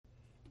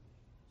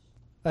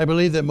I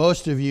believe that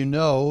most of you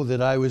know that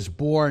I was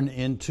born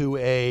into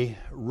a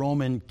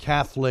Roman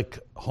Catholic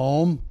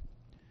home.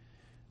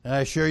 And I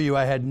assure you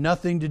I had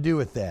nothing to do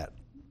with that.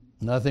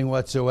 Nothing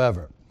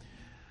whatsoever.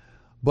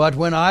 But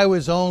when I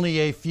was only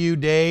a few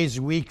days,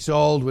 weeks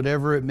old,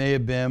 whatever it may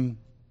have been,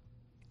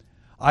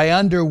 I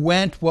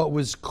underwent what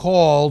was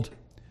called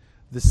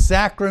the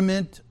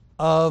sacrament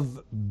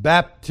of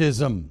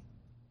baptism.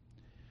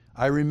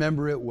 I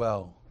remember it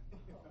well.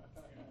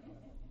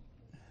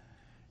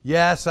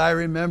 Yes, I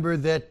remember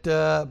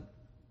that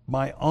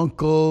my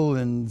uncle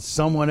and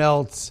someone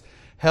else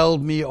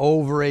held me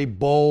over a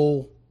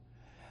bowl,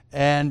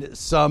 and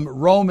some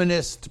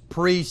Romanist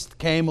priest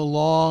came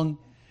along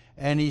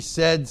and he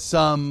said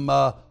some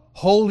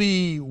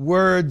holy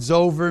words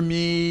over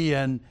me,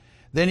 and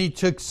then he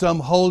took some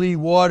holy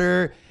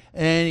water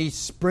and he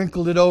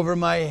sprinkled it over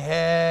my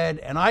head,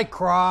 and I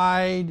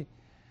cried.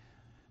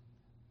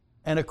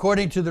 And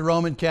according to the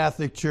Roman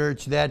Catholic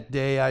Church, that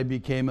day I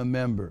became a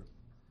member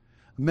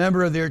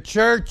of their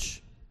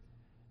church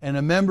and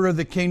a member of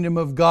the kingdom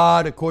of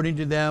God. According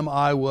to them,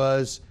 I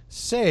was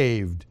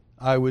saved.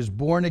 I was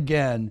born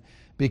again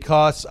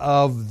because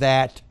of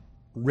that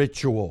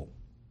ritual.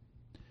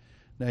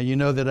 Now, you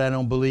know that I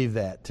don't believe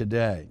that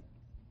today.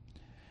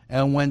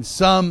 And when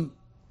some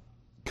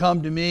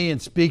come to me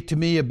and speak to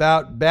me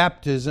about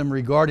baptism,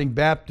 regarding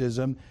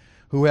baptism,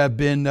 who have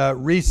been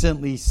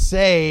recently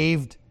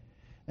saved,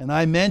 and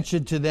I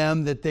mention to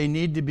them that they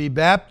need to be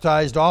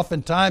baptized,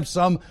 oftentimes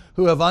some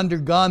who have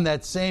undergone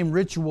that same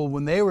ritual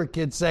when they were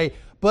kids say,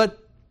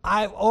 "But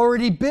I've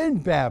already been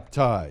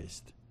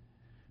baptized."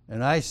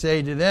 And I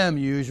say to them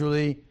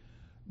usually,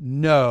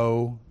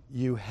 "No,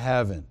 you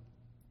haven't."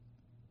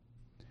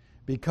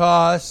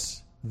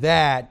 Because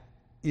that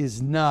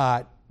is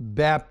not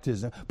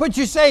baptism. But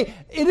you say,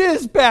 it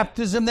is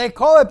baptism. They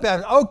call it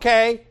baptism.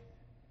 Okay,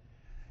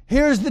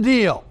 here's the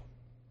deal.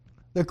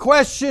 The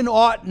question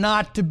ought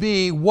not to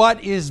be,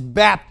 what is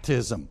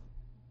baptism?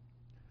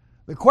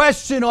 The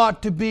question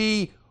ought to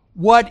be,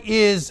 what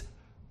is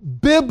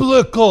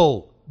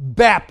biblical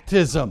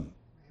baptism?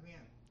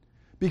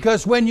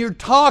 Because when you're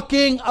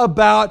talking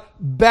about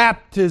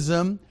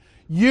baptism,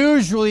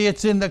 usually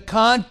it's in the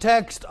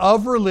context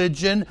of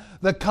religion,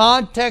 the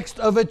context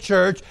of a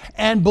church,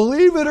 and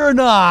believe it or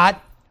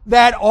not,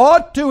 that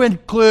ought to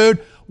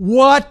include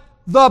what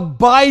the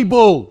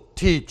Bible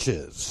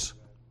teaches.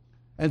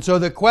 And so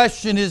the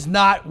question is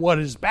not, what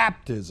is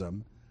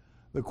baptism?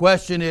 The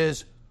question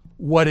is,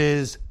 what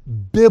is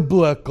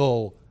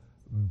biblical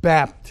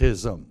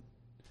baptism?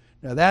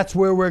 Now that's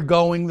where we're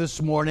going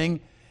this morning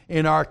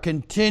in our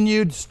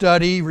continued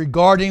study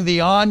regarding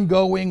the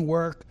ongoing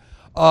work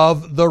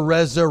of the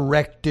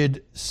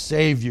resurrected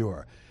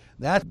Savior.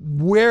 That's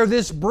where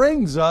this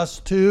brings us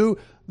to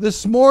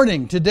this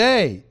morning,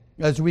 today,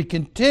 as we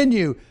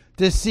continue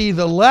to see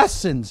the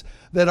lessons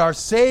that our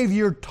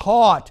Savior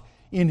taught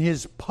in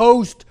His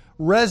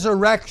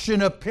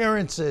post-resurrection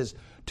appearances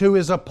to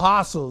His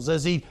apostles,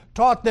 as He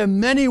taught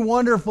them many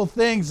wonderful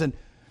things. And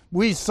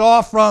we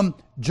saw from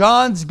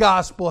John's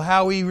Gospel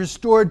how He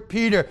restored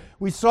Peter.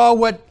 We saw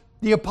what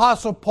the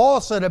Apostle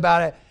Paul said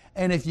about it.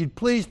 And if you'd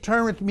please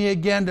turn with me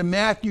again to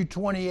Matthew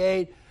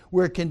 28,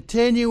 we're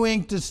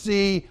continuing to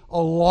see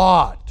a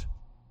lot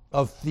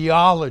of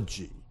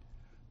theology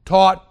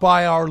taught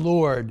by our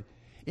Lord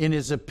in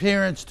His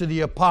appearance to the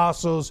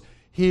apostles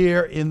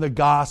here in the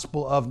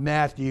Gospel of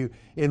Matthew,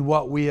 in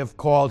what we have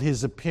called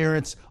His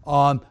appearance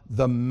on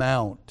the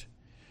Mount.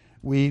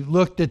 We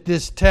looked at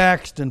this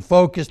text and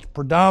focused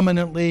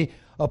predominantly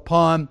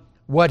upon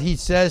what He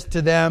says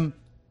to them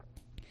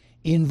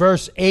in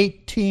verse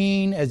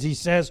 18, as He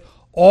says,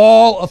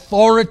 "All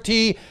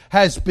authority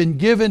has been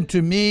given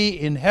to me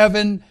in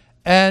heaven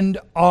and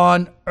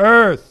on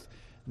earth."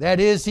 That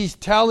is, He's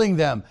telling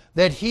them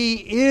that He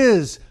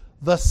is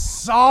the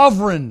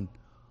sovereign,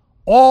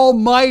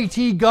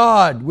 almighty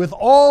God with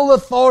all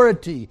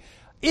authority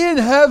in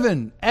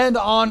heaven and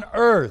on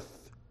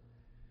earth.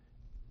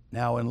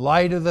 Now, in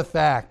light of the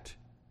fact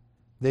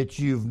that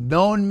you've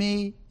known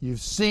me,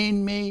 you've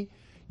seen me,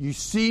 you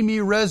see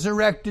me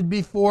resurrected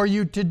before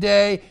you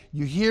today,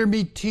 you hear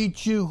me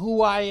teach you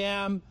who I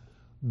am,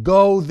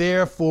 go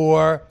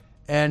therefore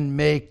and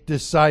make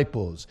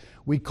disciples.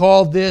 We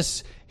call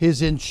this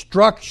His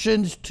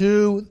instructions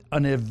to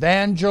an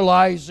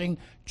evangelizing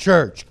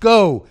church.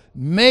 Go,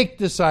 make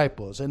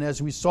disciples. And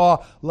as we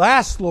saw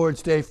last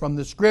Lord's Day from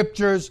the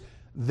Scriptures,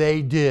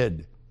 they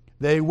did.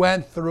 They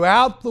went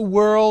throughout the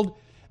world,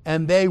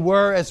 and they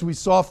were, as we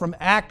saw from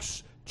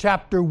Acts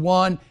chapter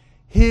 1,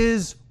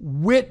 His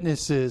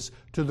witnesses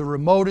to the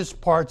remotest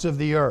parts of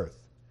the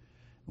earth.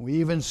 We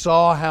even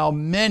saw how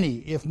many,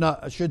 if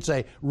not, I should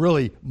say,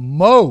 really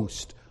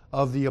most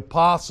of the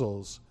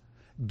apostles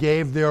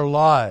gave their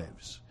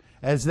lives.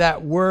 As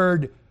that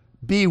word,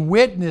 be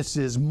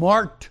witnesses,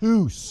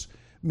 martus,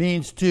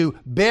 means to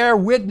bear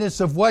witness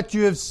of what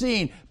you have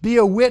seen. Be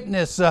a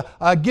witness,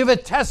 give a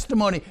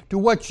testimony to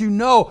what you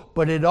know.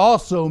 But it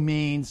also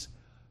means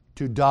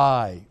to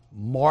die,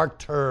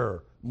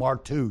 martyr,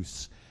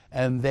 martus.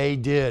 And they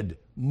did.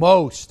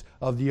 Most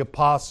of the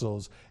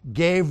apostles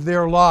gave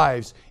their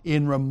lives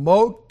in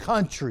remote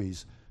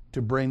countries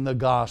to bring the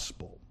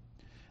gospel.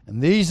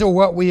 And these are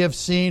what we have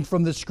seen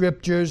from the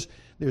Scriptures.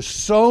 There's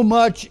so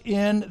much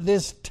in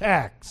this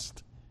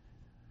text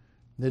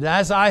that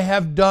as I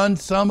have done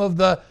some of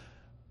the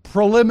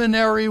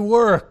preliminary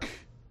work,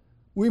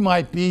 we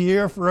might be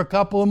here for a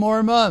couple of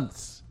more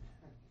months.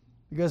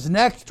 Because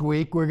next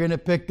week we're going to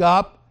pick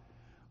up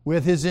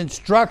with his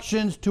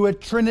instructions to a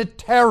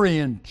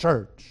Trinitarian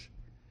church.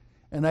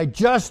 And I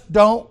just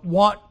don't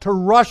want to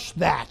rush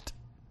that.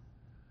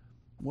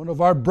 One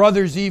of our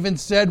brothers even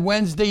said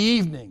Wednesday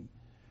evening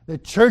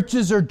that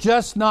churches are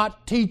just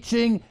not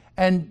teaching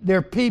and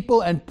their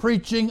people and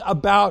preaching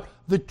about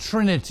the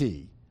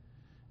Trinity.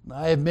 And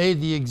I have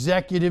made the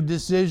executive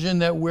decision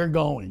that we're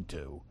going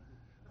to.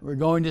 We're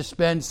going to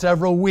spend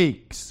several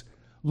weeks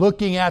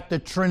looking at the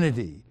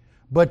Trinity.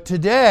 But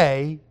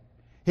today,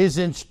 his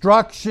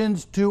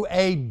instructions to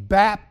a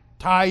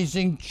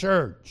baptizing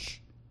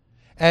church.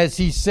 As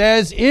he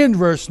says in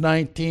verse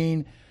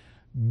 19,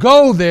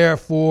 "Go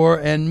therefore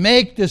and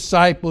make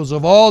disciples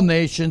of all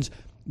nations,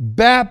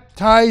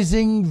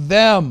 baptizing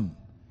them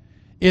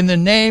in the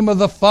name of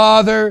the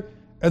Father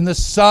and the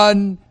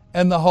Son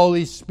and the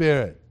Holy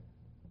Spirit."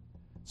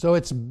 So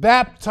it's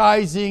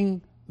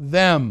baptizing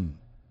them.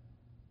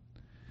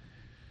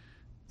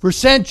 For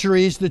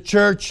centuries, the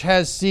church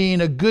has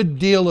seen a good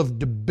deal of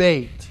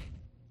debate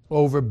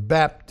over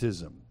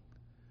baptism.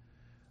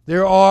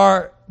 There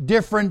are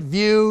different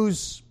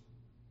views,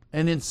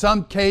 and in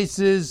some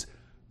cases,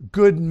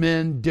 good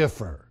men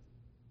differ.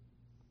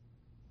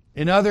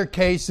 In other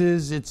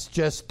cases, it's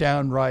just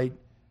downright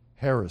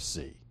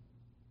heresy.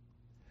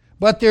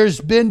 But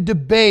there's been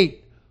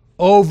debate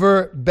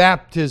over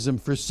baptism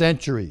for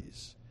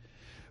centuries.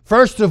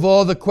 First of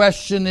all, the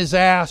question is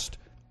asked,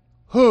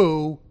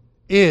 who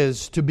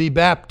is to be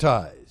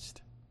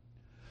baptized?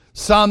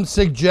 Some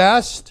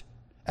suggest,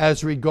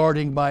 as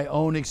regarding my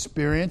own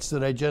experience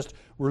that I just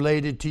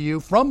related to you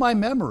from my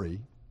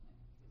memory,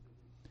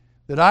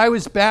 that I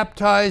was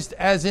baptized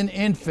as an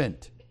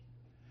infant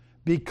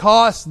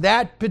because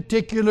that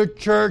particular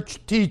church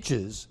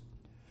teaches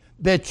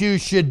that you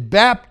should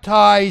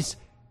baptize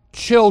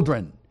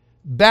children,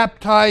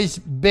 baptize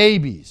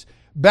babies,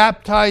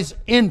 baptize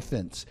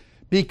infants,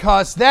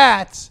 because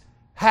that's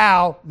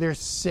how they're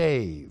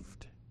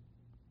saved.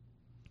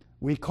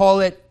 We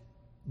call it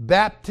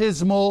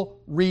baptismal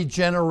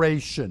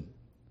regeneration.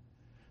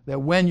 That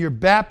when you're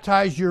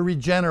baptized, you're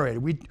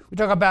regenerated. We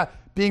talk about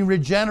being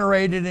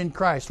regenerated in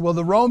Christ. Well,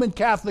 the Roman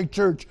Catholic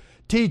Church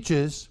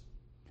teaches,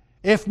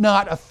 if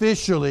not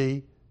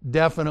officially,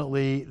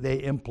 definitely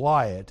they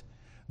imply it,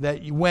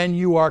 that when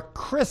you are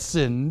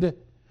christened,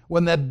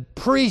 when the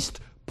priest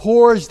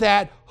pours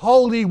that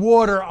holy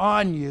water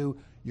on you,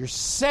 you're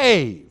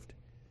saved.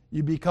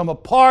 You become a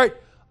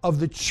part of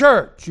the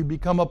church. You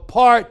become a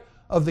part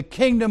of the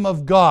kingdom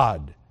of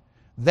God.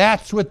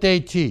 That's what they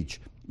teach.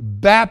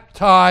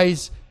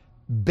 Baptize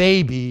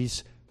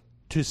babies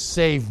to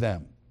save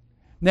them.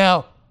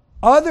 Now,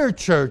 other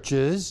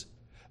churches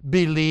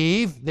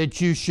believe that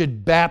you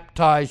should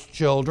baptize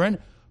children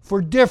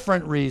for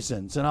different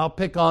reasons. And I'll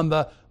pick on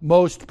the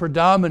most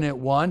predominant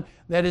one,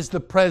 that is the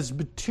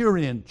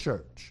Presbyterian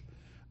Church.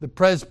 The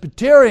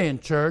Presbyterian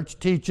Church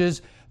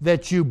teaches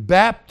that you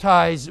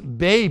baptize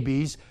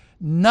babies,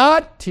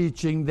 not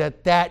teaching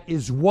that that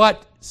is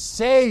what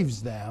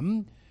saves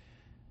them.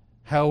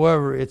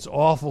 However, it's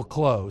awful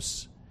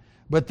close.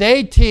 But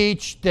they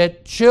teach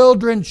that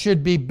children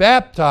should be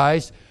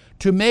baptized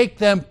to make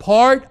them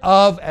part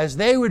of, as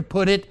they would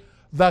put it,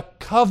 the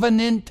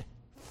covenant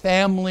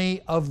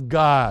family of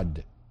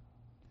God.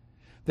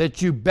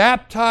 That you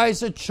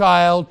baptize a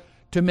child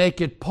to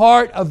make it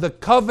part of the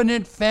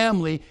covenant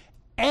family.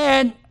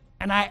 And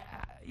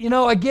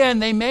again,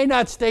 they may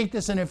not state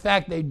this, and in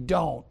fact they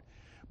don't,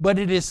 but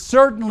it is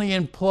certainly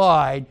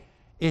implied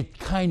it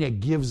kind of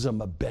gives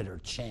them a better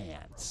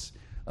chance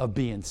of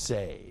being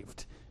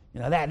saved.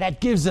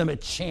 That gives them a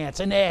chance,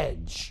 an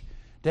edge,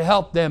 to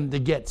help them to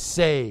get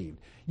saved.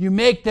 You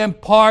make them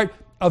part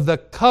of the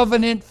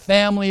covenant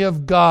family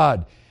of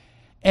God.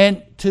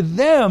 And to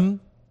them,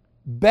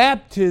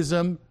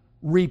 baptism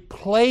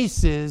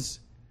replaces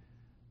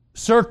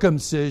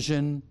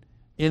circumcision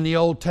in the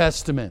Old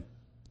Testament,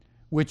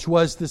 which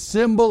was the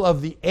symbol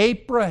of the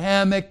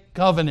Abrahamic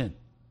covenant.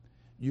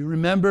 You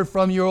remember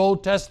from your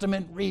Old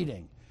Testament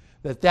reading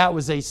that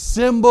was a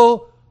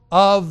symbol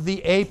of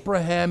the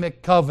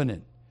Abrahamic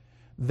covenant,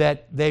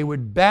 that they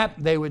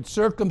would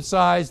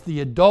circumcise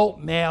the adult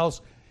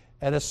males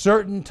at a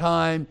certain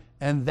time,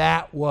 and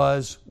that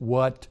was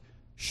what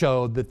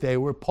showed that they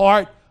were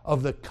part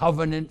of the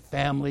covenant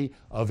family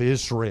of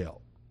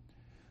Israel.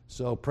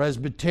 So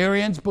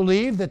Presbyterians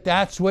believe that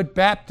that's what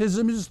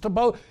baptism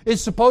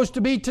is supposed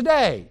to be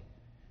today.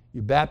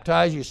 You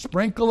baptize, you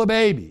sprinkle a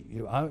baby,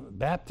 you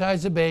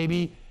baptize a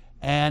baby,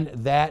 and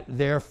that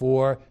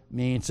therefore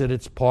means that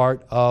it's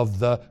part of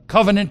the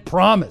covenant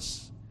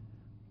promise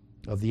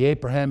of the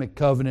Abrahamic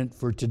covenant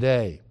for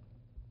today.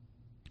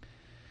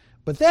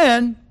 But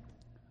then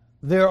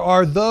there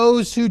are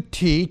those who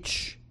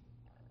teach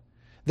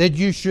that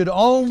you should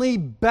only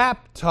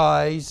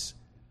baptize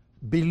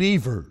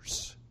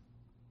believers.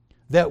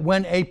 That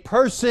when a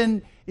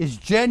person is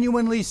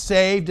genuinely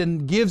saved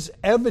and gives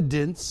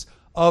evidence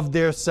of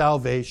their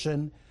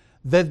salvation,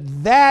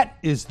 that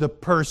is the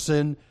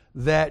person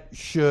that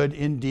should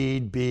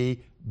indeed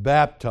be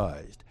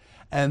baptized.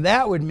 And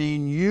that would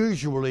mean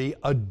usually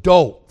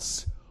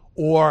adults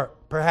or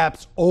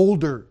perhaps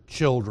older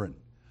children.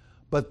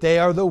 But they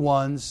are the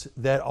ones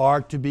that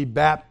are to be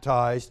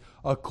baptized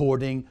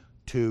according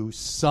to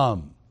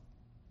some.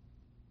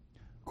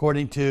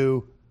 According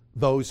to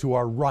those who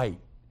are right.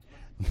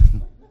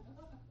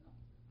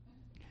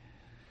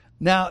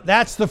 Now,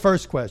 that's the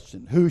first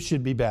question. Who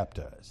should be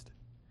baptized?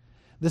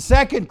 The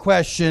second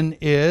question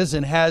is,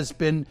 and has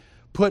been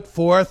put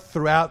forth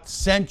throughout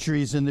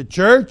centuries in the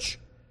church,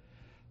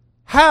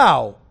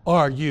 how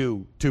are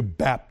you to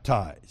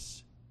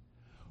baptize?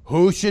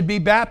 Who should be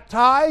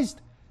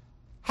baptized?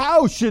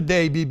 How should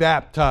they be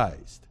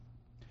baptized?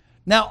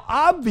 Now,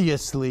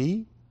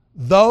 obviously,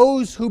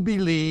 those who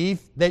believe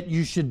that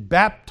you should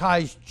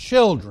baptize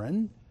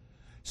children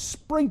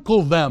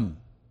sprinkle them.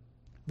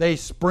 They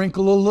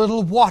sprinkle a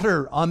little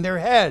water on their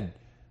head.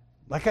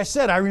 Like I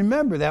said, I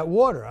remember that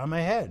water on my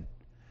head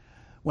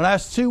when I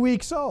was 2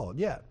 weeks old.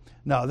 Yeah.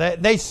 No,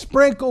 they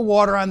sprinkle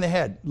water on the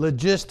head.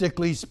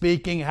 Logistically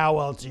speaking, how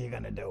else are you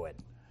going to do it?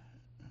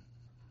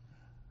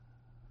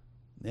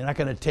 They're not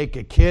going to take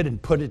a kid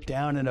and put it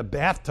down in a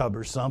bathtub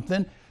or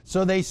something.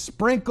 So they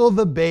sprinkle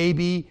the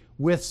baby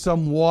with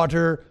some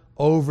water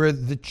over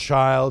the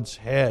child's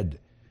head.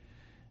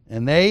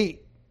 And they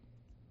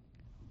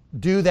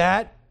do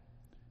that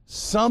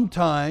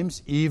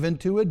sometimes even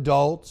to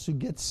adults who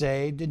get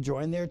saved and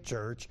join their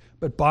church,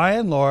 but by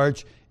and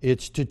large,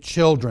 it's to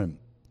children.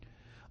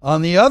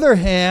 On the other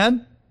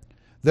hand,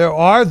 there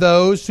are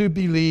those who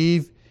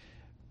believe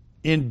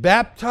in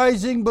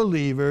baptizing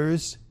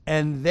believers,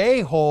 and they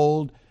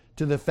hold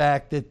to the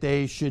fact that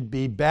they should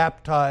be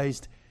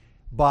baptized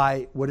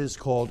by what is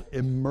called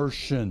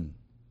immersion.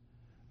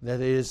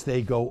 That is,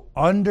 they go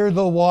under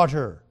the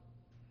water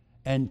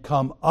and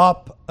come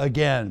up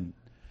again.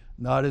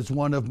 Not as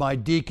one of my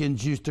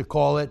deacons used to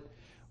call it,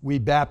 we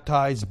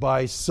baptize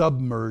by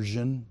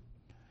submersion.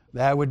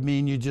 That would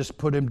mean you just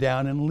put him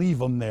down and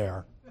leave him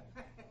there.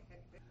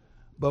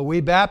 But we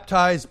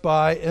baptize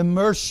by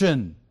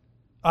immersion.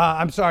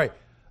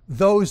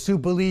 Those who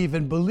believe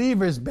in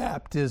believers'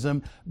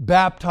 baptism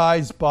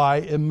baptize by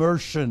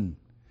immersion.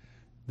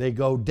 They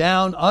go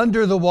down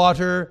under the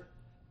water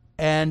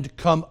and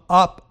come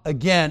up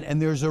again. And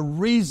there's a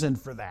reason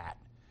for that.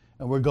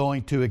 And we're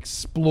going to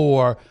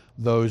explore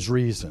those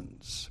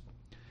reasons.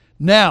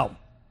 Now,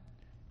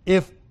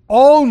 if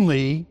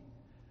only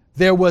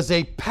there was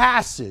a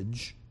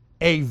passage,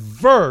 a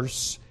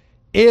verse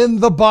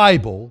in the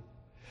Bible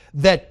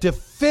that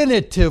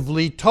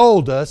definitively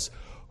told us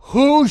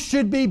who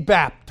should be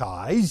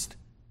baptized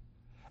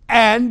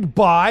and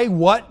by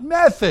what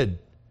method.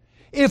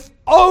 If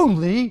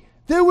only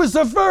there was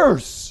a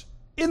verse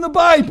in the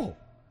Bible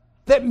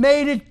that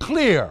made it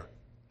clear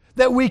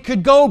that we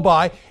could go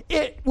by,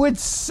 it would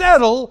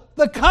settle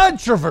the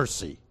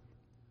controversy.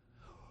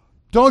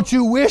 Don't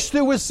you wish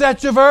there was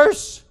such a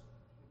verse?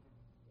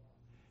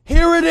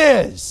 Here it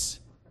is.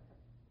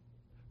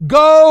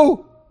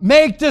 Go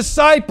make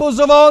disciples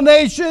of all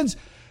nations,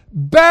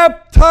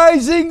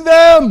 baptizing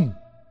them.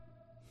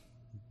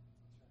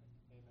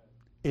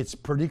 It's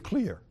pretty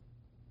clear.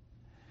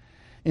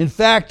 In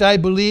fact, I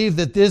believe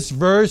that this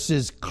verse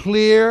is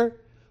clear,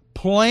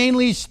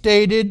 plainly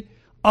stated,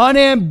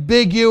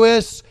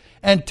 unambiguous,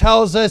 and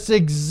tells us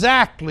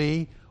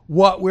exactly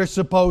what we're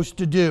supposed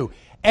to do.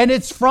 And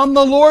it's from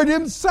the Lord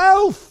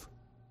Himself.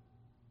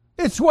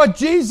 It's what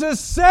Jesus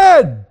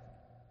said.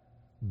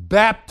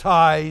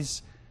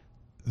 Baptize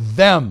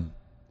them.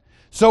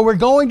 So we're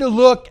going to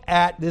look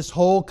at this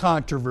whole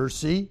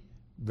controversy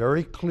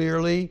very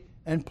clearly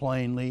and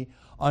plainly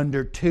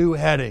under two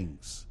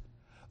headings.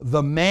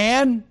 The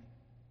man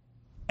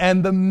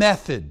and the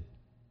method.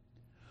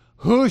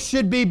 Who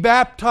should be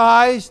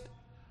baptized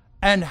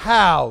and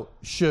how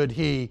should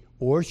he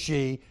or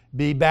she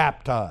be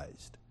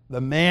baptized? The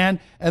man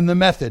and the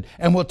method.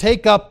 And we'll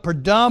take up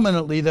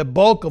predominantly the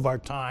bulk of our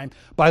time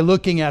by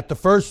looking at the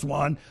first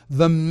one,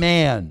 the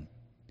man.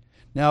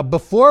 Now,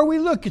 before we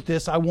look at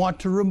this, I want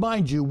to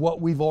remind you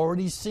what we've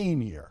already seen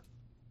here.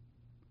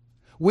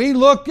 We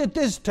looked at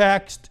this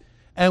text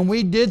and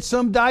we did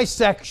some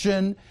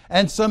dissection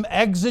and some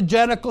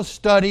exegetical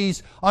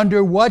studies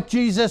under what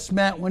Jesus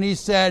meant when He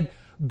said,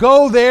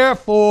 "Go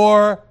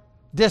therefore,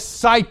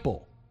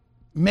 disciple,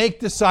 make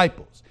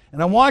disciples."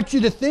 And I want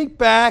you to think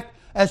back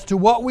as to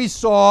what we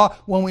saw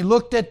when we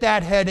looked at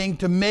that heading,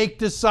 to make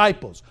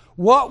disciples.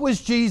 What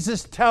was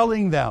Jesus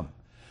telling them?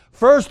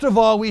 First of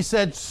all, we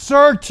said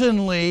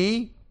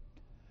certainly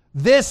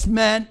this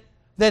meant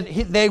that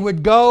they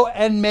would go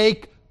and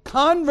make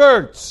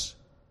converts,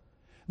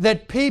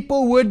 that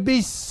people would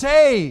be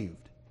saved.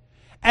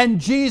 And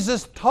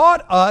Jesus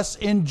taught us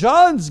in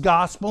John's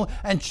Gospel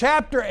and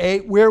chapter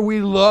 8, where we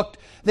looked,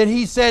 that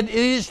He said it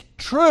is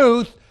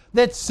truth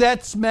that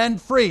sets men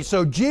free.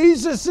 So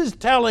Jesus is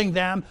telling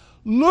them,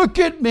 look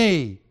at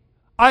me.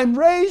 I'm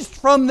raised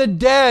from the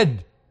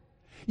dead.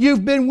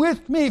 You've been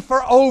with me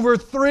for over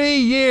 3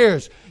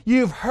 years.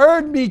 You've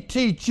heard me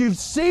teach. You've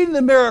seen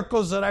the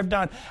miracles that I've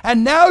done.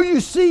 And now you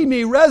see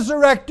me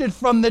resurrected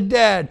from the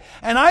dead.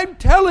 And I'm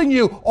telling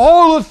you,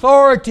 all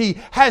authority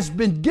has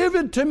been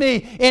given to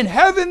me in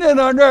heaven and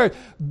on earth.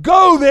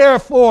 Go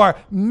therefore,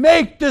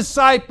 make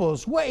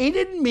disciples. Well, he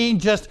didn't mean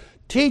just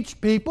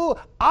teach people.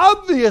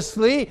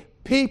 Obviously,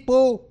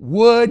 people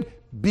would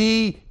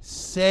be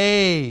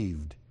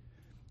saved.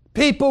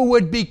 People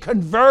would be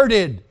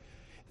converted.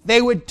 They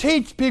would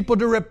teach people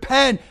to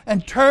repent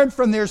and turn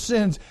from their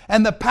sins,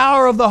 and the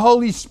power of the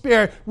Holy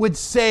Spirit would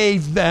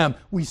save them.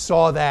 We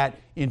saw that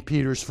in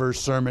Peter's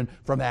first sermon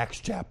from Acts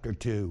chapter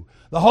 2.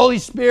 The Holy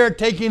Spirit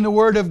taking the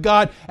Word of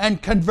God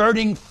and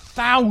converting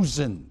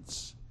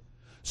thousands.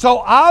 So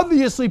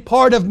obviously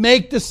part of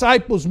make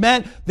disciples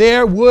meant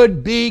there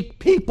would be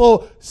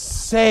people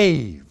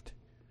saved.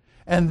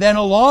 And then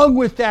along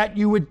with that,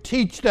 you would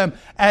teach them,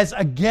 as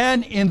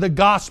again in the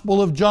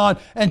Gospel of John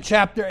and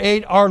chapter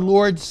 8, our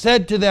Lord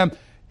said to them,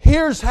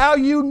 here's how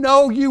you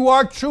know you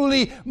are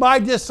truly my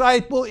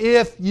disciple,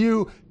 if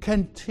you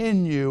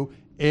continue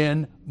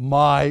in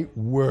my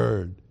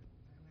word.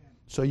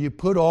 So you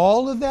put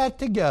all of that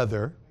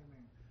together,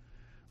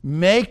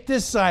 make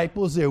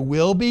disciples, there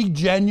will be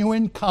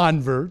genuine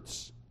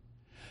converts.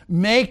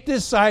 Make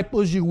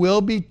disciples, you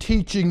will be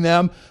teaching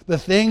them the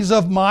things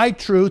of my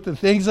truth, the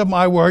things of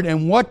my word.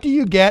 And what do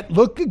you get?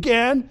 Look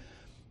again.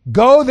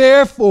 Go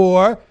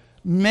therefore,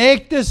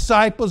 make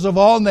disciples of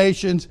all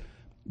nations,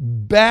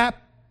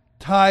 baptizing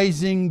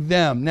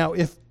them. Now,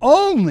 if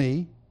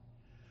only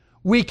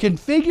we can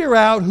figure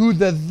out who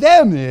the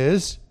them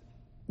is,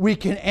 we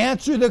can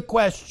answer the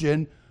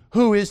question,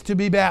 who is to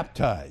be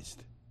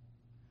baptized?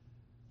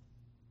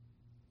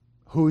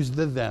 Who's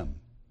the them?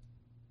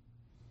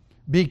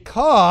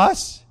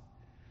 Because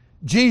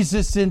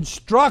Jesus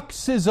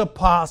instructs his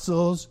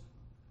apostles,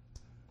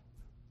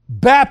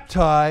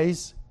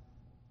 baptize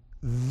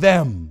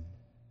them.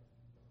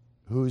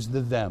 Who's the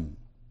them?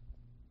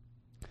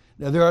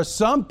 Now there are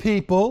some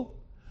people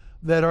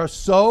that are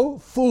so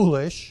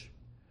foolish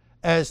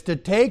as to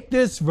take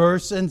this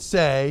verse and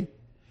say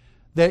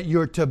that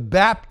you're to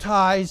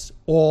baptize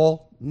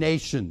all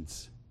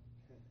nations.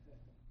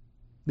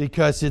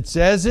 Because it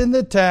says in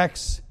the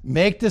text,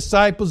 make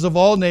disciples of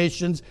all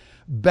nations,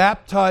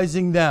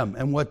 baptizing them.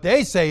 And what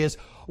they say is,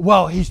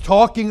 well, he's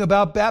talking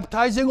about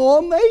baptizing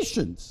all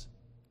nations.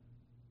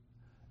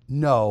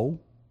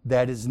 No,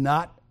 that is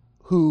not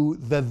who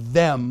the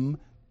them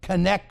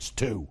connects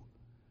to.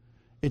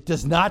 It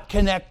does not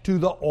connect to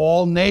the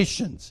all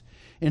nations.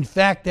 In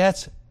fact,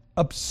 that's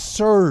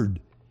absurd.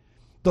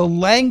 The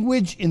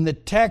language in the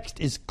text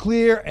is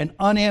clear and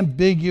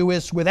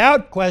unambiguous.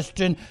 Without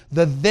question,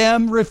 the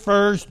them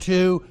refers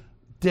to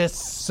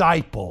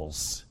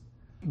disciples.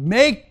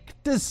 Make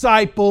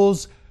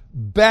disciples,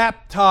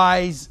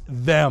 baptize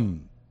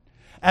them.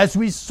 As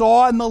we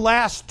saw in the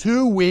last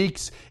 2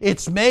 weeks,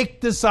 it's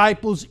make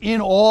disciples in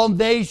all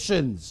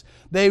nations.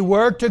 They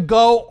were to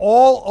go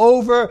all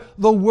over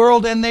the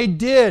world, and they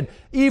did,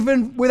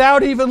 even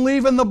without even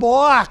leaving the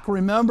block.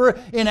 Remember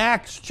in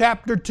Acts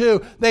chapter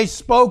 2, they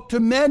spoke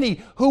to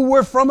many who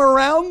were from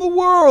around the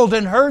world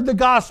and heard the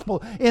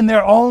gospel in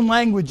their own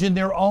language, in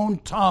their own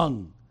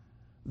tongue.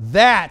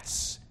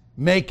 That's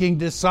making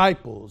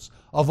disciples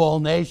of all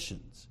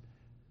nations.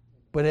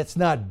 But it's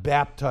not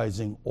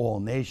baptizing all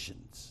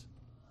nations.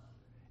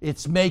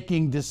 It's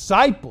making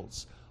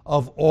disciples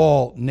of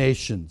all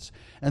nations.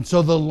 And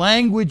so the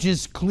language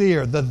is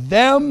clear. The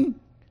them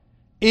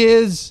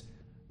is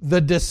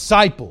the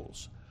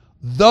disciples.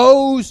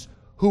 Those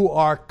who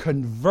are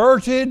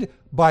converted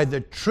by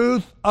the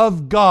truth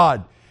of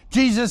God.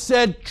 Jesus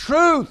said,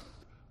 truth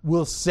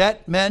will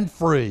set men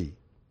free.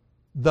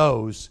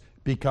 Those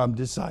become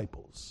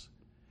disciples.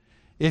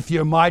 If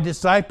you're my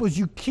disciples,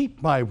 you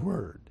keep my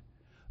word.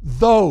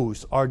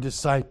 Those are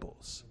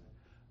disciples.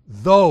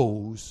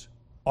 Those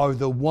are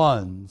the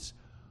ones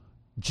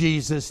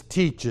Jesus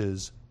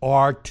teaches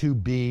are to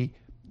be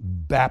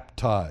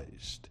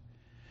baptized.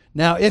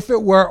 Now, if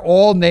it were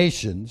all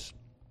nations,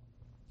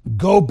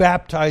 go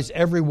baptize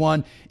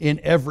everyone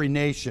in every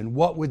nation,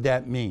 what would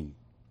that mean?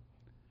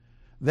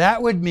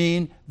 That would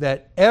mean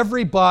that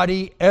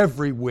everybody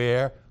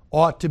everywhere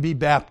ought to be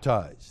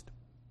baptized.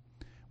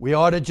 We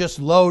ought to just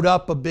load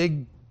up a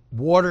big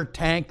water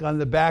tank on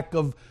the back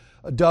of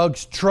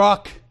Doug's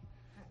truck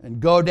and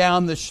go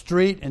down the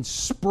street and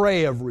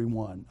spray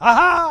everyone.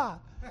 Aha!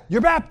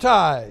 You're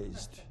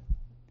baptized.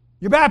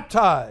 You're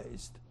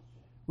baptized.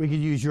 We could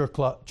use your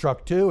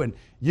truck too, and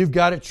you've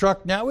got a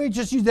truck now. We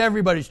just use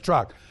everybody's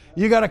truck.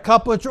 You got a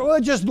couple of trucks.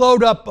 We'll just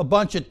load up a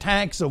bunch of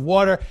tanks of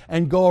water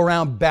and go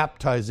around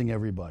baptizing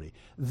everybody.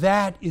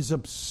 That is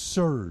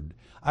absurd.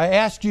 I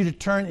ask you to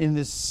turn in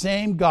this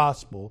same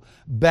gospel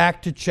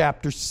back to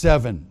chapter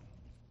 7.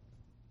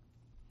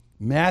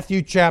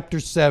 Matthew chapter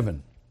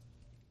 7.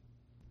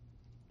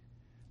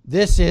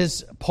 This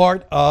is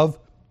part of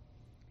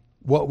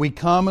what we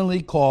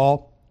commonly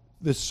call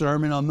the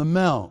Sermon on the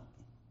Mount.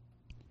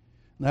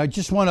 Now, I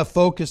just want to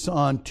focus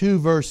on two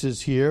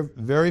verses here,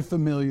 very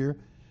familiar.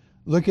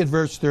 Look at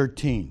verse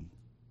 13.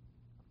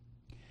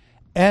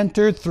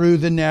 Enter through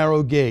the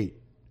narrow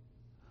gate,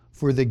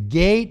 for the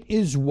gate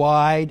is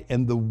wide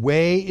and the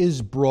way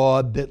is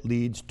broad that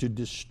leads to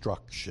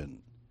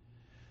destruction.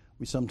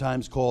 We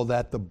sometimes call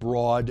that the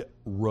broad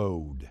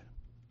road.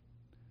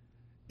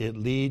 It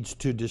leads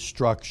to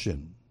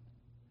destruction.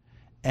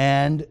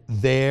 And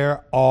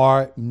there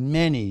are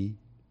many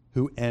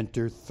who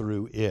enter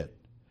through it.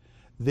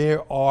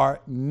 There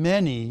are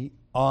many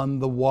on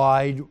the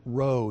wide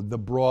road, the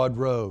broad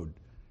road.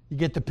 You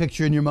get the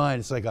picture in your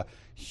mind. It's like a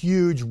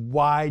huge,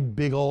 wide,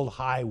 big old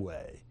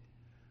highway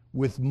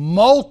with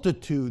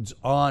multitudes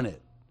on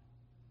it,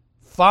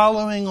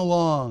 following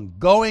along,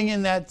 going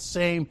in that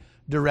same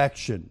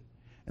direction.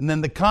 And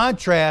then the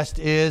contrast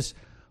is,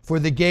 for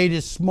the gate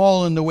is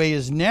small and the way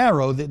is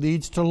narrow that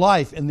leads to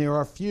life, and there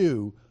are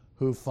few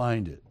who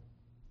find it.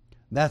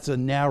 That's a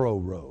narrow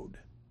road.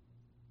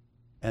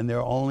 And there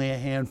are only a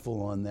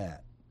handful on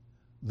that,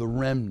 the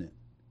remnant.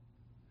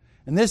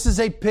 And this is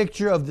a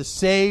picture of the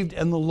saved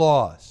and the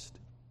lost.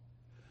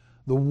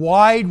 The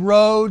wide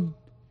road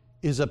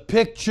is a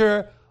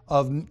picture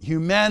of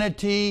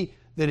humanity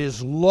that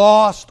is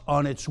lost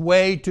on its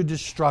way to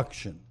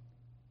destruction.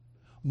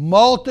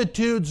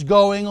 Multitudes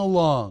going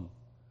along,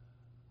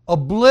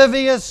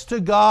 oblivious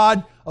to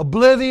God,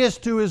 oblivious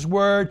to His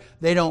Word.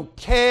 They don't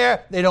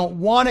care. They don't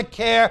want to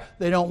care.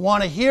 They don't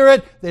want to hear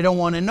it. They don't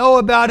want to know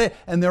about it.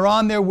 And they're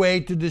on their way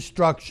to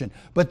destruction.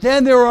 But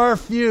then there are a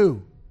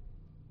few,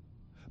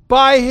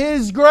 by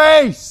His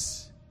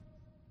grace,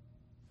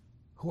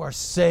 who are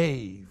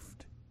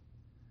saved,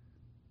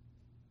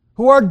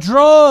 who are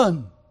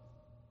drawn,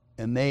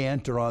 and they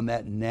enter on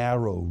that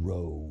narrow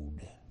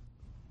road.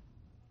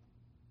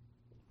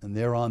 And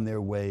they're on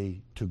their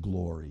way to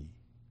glory.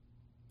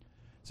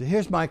 So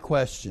here's my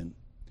question.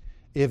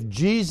 If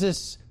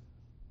Jesus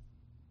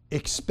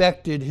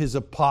expected His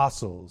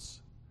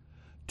apostles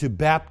to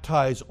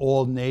baptize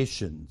all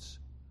nations,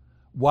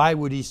 why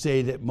would He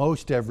say that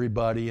most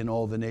everybody in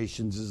all the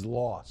nations is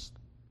lost?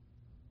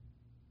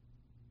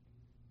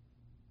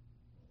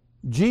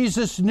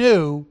 Jesus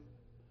knew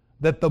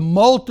that the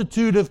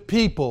multitude of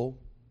people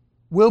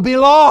will be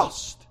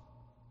lost.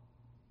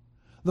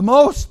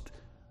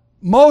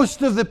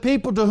 Most of the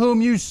people to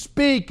whom you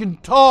speak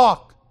and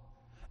talk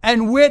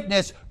and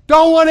witness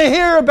don't want to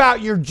hear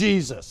about your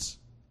Jesus.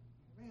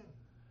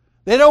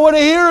 They don't want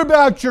to hear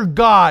about your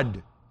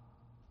God.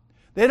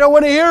 They don't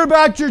want to hear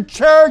about your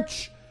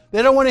church.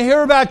 They don't want to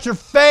hear about your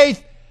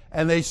faith.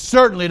 And they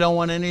certainly don't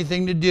want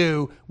anything to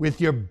do with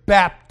your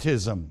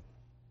baptism.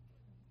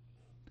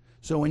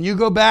 So when you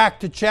go back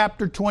to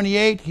chapter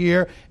 28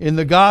 here in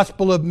the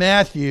Gospel of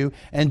Matthew,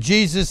 and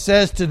Jesus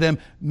says to them,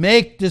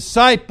 make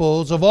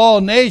disciples of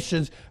all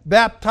nations,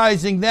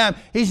 baptizing them.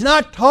 He's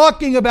not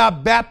talking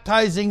about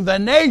baptizing the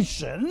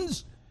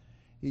nations.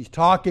 He's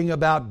talking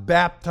about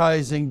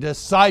baptizing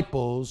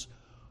disciples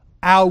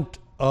out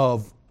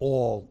of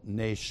all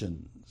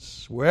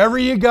nations. Wherever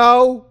you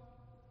go,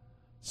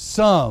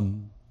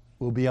 some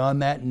will be on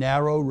that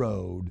narrow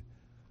road.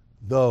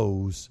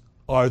 Those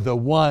are the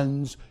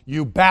ones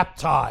you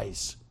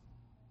baptize.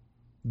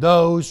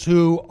 Those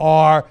who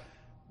are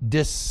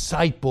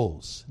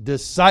disciples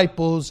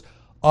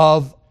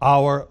of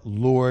our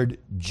Lord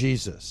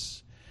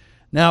Jesus.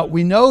 Now,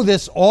 we know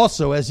this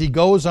also as he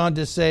goes on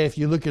to say, if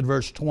you look at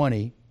verse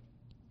 20,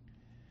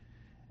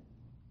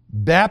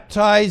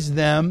 baptize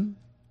them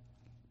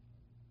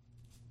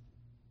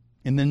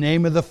in the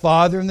name of the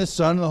Father and the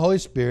Son and the Holy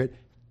Spirit,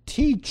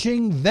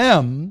 teaching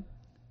them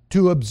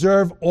to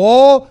observe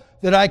all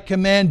that I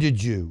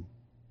commanded you.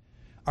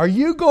 Are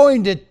you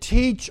going to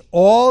teach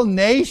all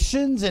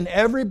nations and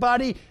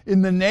everybody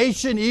in the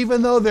nation,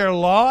 even though they're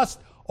lost,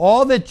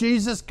 all that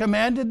Jesus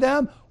commanded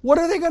them? What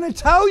are they going to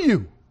tell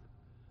you?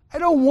 I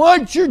don't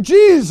want your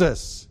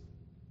Jesus.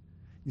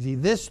 You see,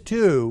 this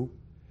too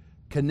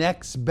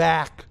connects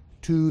back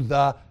to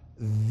the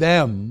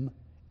them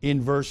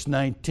in verse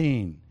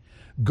 19.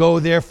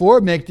 Go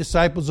therefore, make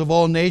disciples of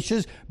all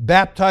nations,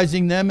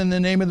 baptizing them in the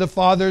name of the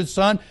Father, and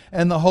Son,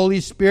 and the Holy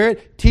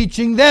Spirit,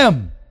 teaching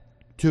them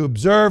to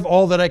observe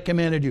all that I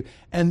commanded you.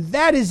 And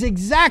that is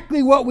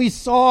exactly what we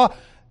saw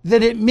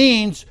that it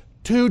means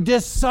to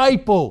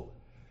disciple.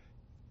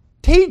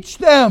 Teach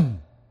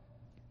them.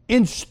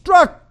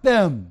 Instruct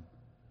them.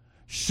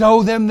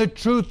 Show them the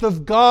truth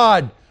of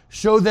God.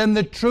 Show them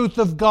the truth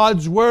of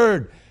God's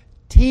Word.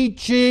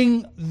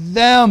 Teaching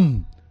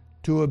them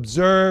to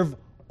observe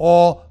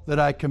all that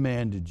I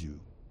commanded you.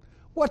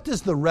 What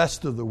does the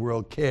rest of the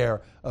world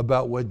care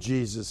about what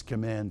Jesus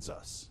commands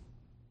us?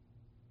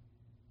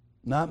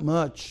 Not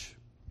much.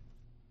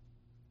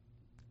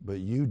 But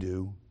you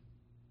do.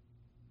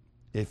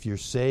 If you're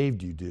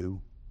saved, you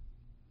do.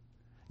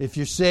 If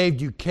you're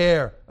saved, you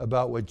care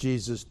about what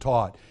Jesus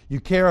taught. You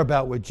care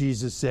about what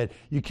Jesus said.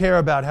 You care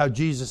about how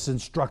Jesus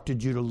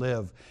instructed you to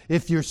live.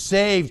 If you're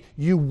saved,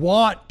 you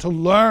want to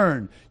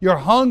learn. You're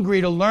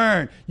hungry to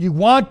learn. You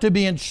want to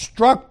be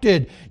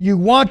instructed. You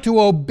want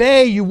to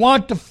obey. You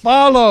want to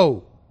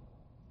follow.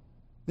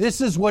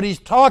 This is what he's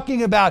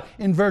talking about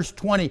in verse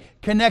 20,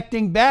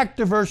 connecting back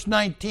to verse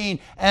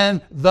 19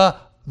 and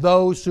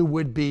those who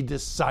would be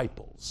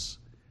disciples.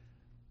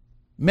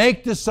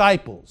 Make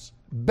disciples.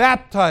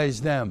 Baptize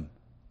them,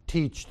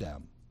 teach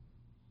them.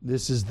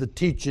 This is the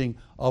teaching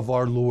of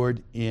our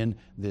Lord in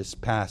this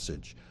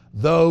passage.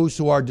 Those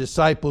who are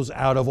disciples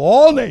out of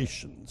all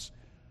nations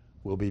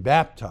will be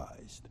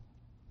baptized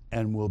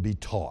and will be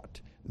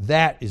taught.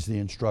 That is the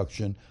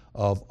instruction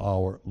of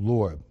our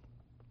Lord.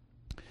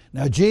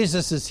 Now,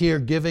 Jesus is here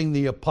giving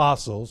the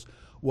apostles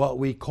what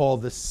we call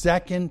the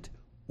second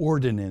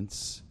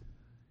ordinance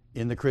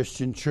in the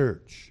Christian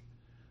church.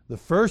 The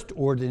first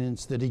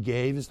ordinance that he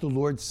gave is the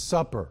Lord's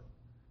Supper.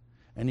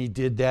 And he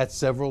did that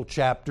several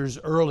chapters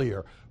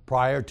earlier,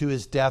 prior to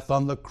his death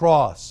on the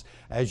cross.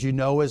 As you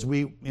know,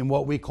 in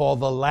what we call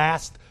the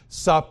Last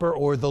Supper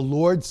or the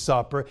Lord's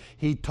Supper,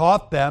 he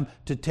taught them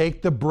to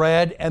take the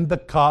bread and the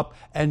cup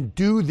and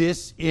do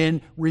this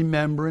in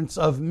remembrance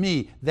of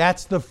me.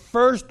 That's the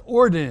first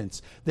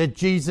ordinance that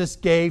Jesus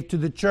gave to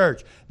the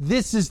church.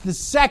 This is the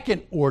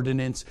second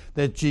ordinance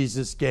that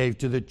Jesus gave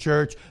to the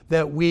church,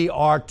 that we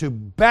are to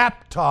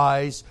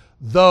baptize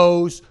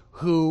those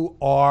who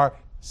are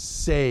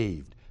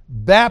saved.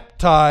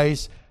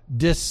 Baptize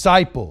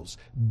disciples.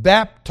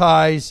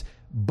 Baptize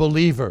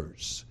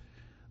believers.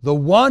 The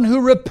one who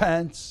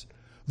repents,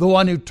 the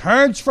one who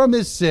turns from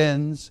his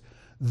sins,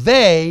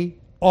 they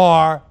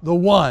are the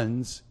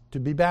ones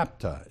to be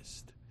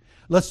baptized.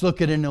 Let's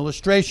look at an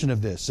illustration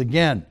of this.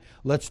 Again,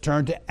 let's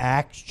turn to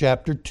Acts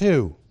chapter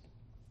 2.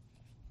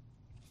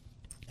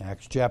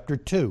 Acts chapter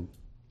 2.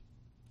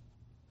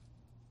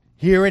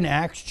 Here in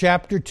Acts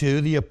chapter 2,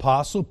 the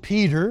Apostle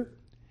Peter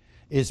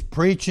is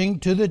preaching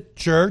to the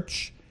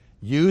church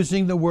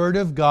using the Word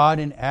of God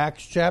in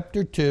Acts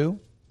chapter 2.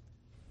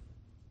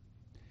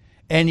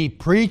 And he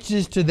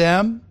preaches to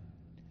them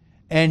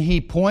and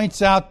he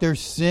points out their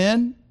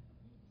sin,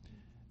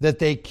 that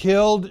they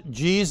killed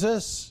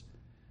Jesus.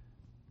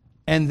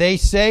 And they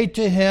say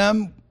to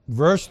him,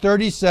 verse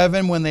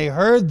 37, when they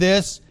heard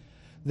this,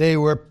 they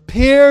were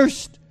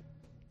pierced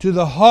to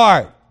the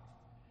heart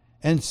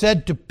and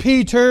said to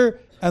Peter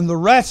and the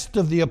rest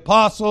of the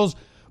apostles,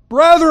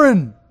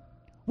 "Brethren,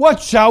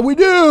 what shall we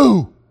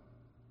do?"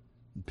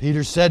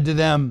 Peter said to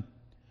them,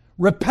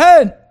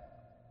 "Repent,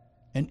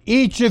 and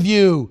each of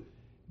you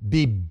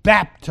be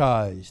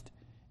baptized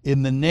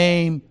in the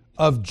name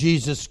of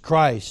Jesus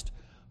Christ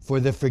for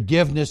the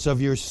forgiveness of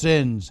your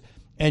sins,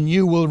 and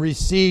you will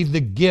receive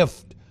the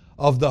gift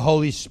of the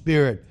Holy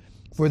Spirit.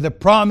 For the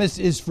promise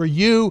is for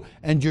you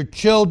and your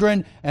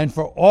children and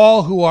for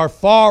all who are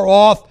far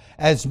off,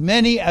 as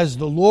many as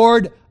the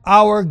Lord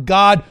our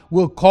God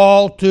will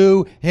call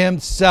to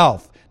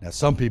himself." Now,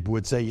 some people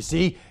would say, you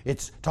see,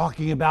 it's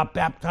talking about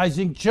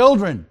baptizing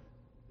children,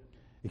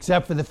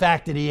 except for the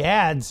fact that he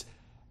adds,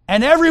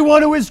 and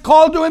everyone who is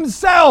called to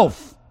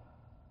himself.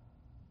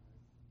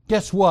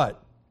 Guess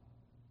what?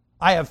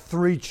 I have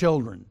 3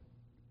 children.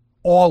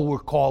 All were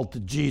called to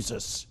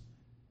Jesus,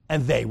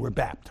 and they were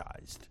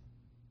baptized.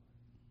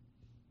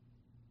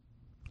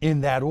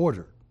 In that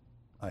order,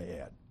 I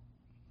add.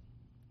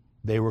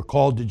 They were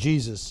called to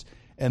Jesus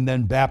and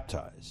then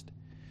baptized.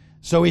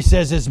 So he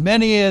says, as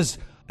many as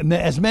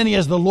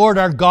the Lord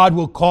our God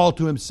will call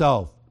to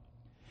himself.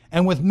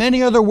 And with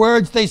many other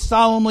words they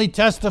solemnly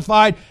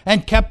testified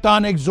and kept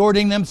on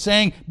exhorting them,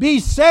 saying,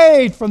 "Be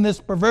saved from this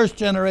perverse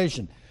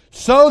generation."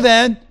 So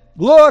then,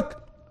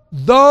 look,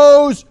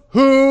 those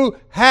who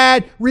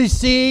had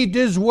received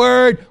his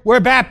word were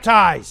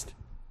baptized.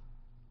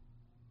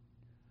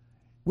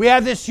 We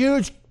have this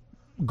huge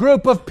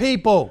group of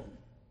people.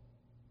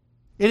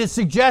 It is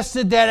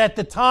suggested that at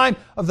the time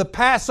of the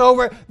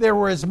Passover, there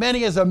were as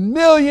many as 1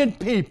 million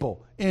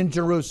people in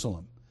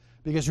Jerusalem.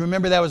 Because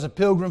remember, that was a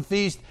pilgrim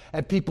feast,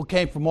 and people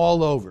came from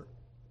all over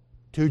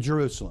to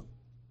Jerusalem.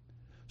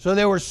 So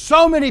there were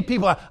so many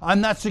people.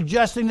 I'm not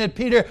suggesting that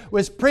Peter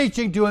was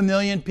preaching to 1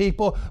 million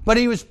people, but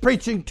he was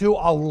preaching to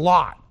a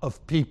lot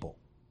of people.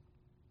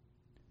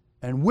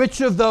 And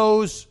which of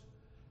those,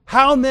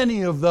 how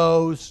many of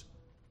those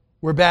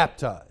were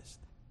baptized?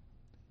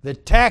 The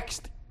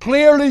text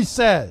clearly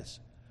says,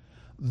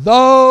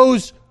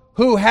 those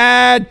who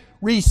had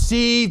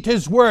received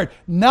his word.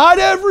 Not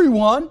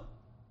everyone.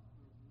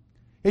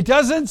 It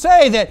doesn't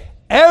say that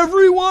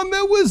everyone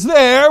that was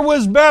there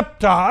was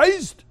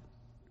baptized.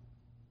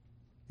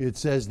 It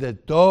says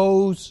that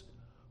those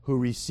who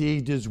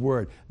received his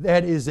word.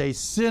 That is a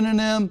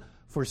synonym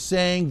for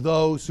saying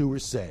those who were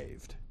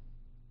saved.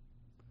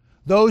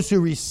 Those who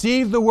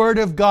receive the word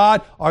of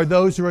God are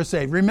those who are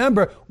saved.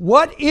 Remember,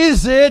 what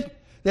is it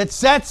that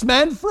sets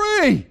men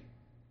free?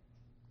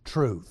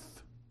 Truth.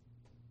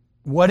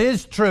 What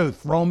is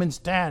truth? Romans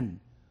 10.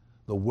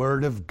 The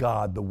word of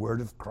God, the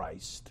word of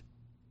Christ.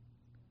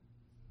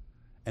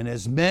 And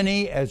as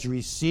many as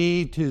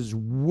received his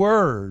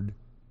word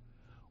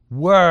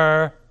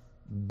were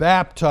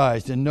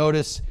baptized. And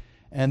notice,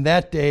 and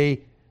that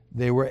day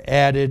they were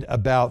added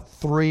about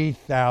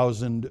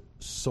 3,000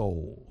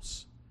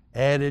 souls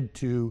added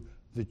to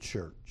the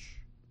church.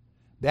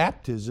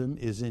 Baptism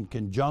is in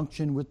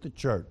conjunction with the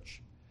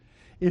church.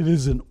 It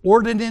is an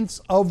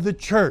ordinance of the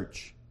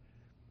church.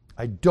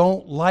 I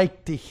don't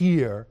like to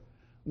hear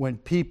when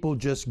people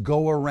just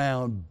go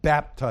around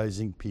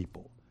baptizing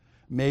people.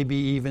 Maybe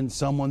even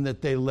someone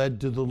that they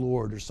led to the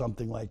Lord or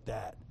something like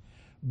that.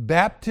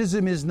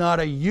 Baptism is not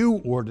a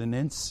you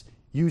ordinance.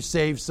 You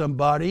save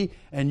somebody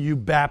and you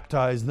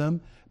baptize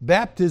them.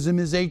 Baptism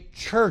is a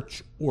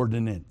church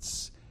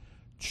ordinance.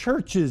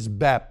 Churches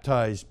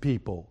baptize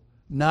people,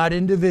 not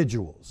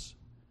individuals.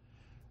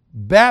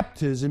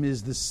 Baptism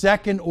is the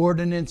second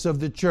ordinance of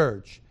the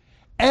church.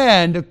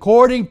 And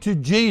according to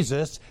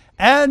Jesus,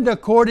 and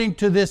according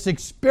to this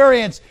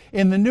experience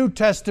in the New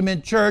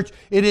Testament church,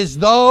 it is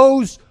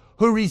those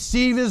who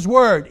receive his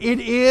word. It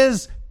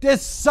is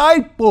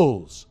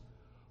disciples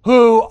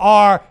who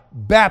are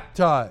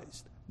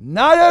baptized.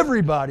 Not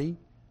everybody,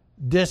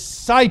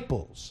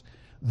 disciples.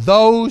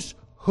 Those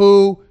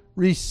who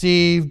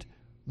received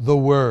the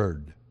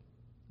word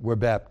were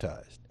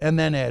baptized and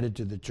then added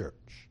to the church.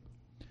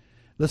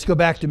 Let's go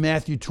back to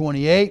Matthew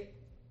 28.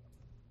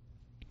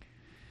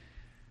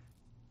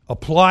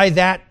 Apply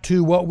that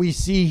to what we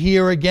see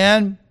here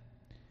again.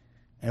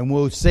 And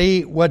we'll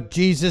see what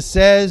Jesus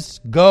says.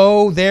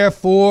 Go,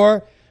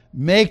 therefore,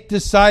 make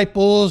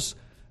disciples,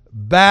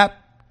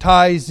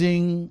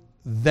 baptizing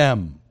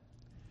them.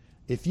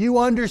 If you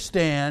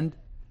understand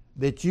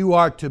that you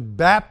are to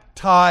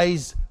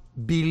baptize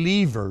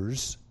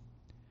believers,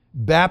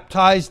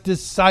 baptize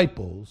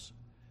disciples,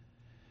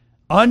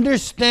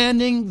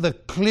 understanding the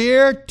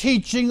clear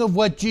teaching of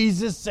what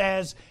Jesus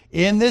says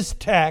in this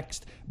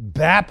text,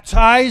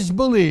 baptize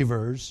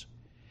believers,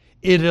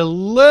 it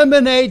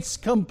eliminates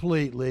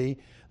completely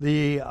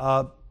the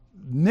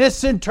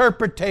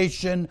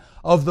misinterpretation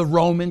of the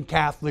Roman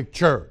Catholic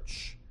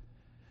Church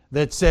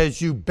that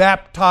says you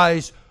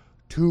baptize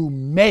to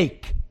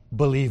make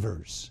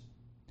believers.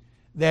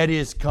 That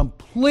is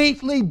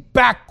completely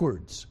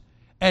backwards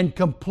and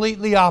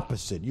completely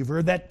opposite. You've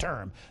heard that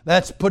term.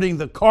 That's putting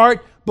the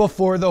cart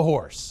before the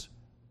horse.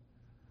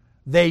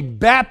 They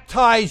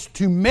baptize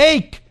to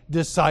make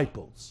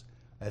disciples.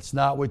 That's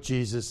not what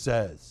Jesus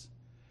says.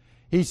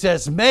 He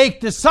says, make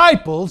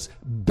disciples,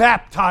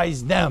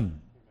 baptize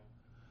them.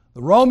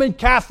 The Roman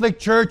Catholic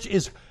Church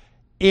is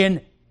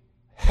in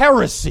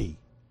heresy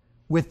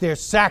with their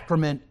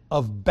sacrament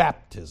of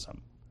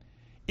baptism.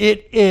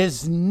 It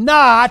is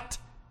not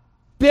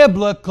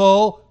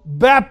biblical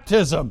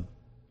baptism.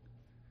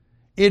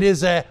 It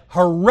is a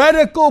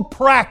heretical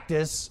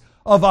practice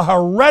of a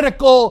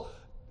heretical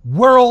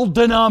world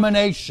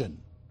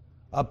denomination,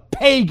 a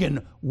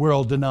pagan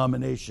world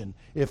denomination,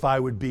 if I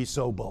would be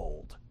so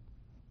bold.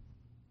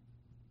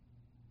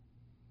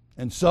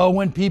 And so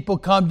when people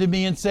come to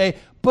me and say,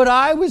 but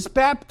I was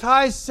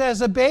baptized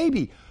as a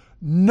baby.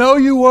 No,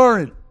 you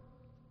weren't.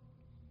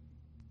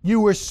 You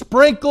were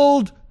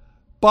sprinkled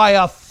by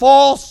a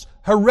false,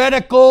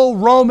 heretical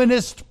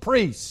Romanist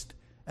priest.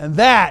 And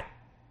that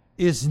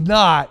is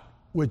not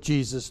what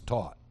Jesus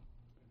taught.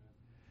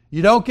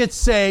 You don't get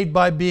saved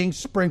by being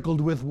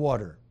sprinkled with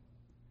water.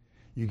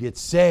 You get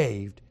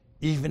saved,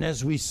 even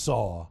as we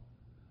saw,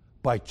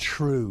 by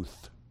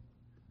truth,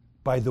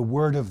 by the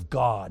Word of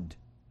God.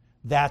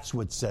 That's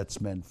what sets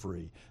men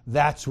free.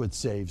 That's what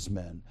saves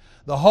men.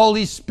 The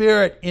Holy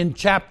Spirit in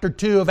chapter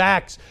 2 of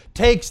Acts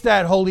takes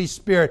that Holy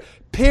Spirit,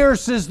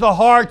 pierces the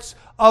hearts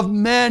of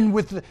men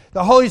with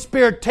the Holy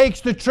Spirit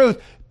takes the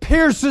truth,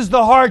 pierces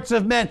the hearts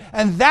of men,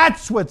 and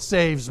that's what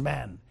saves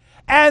men.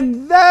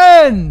 And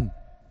then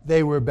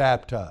they were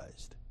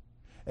baptized.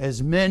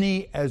 As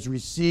many as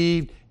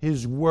received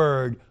his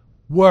word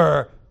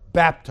were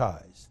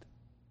baptized.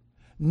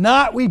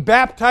 Not we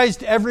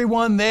baptized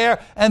everyone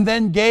there and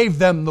then gave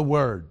them the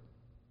word.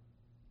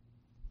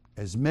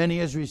 As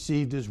many as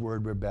received his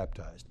word were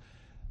baptized.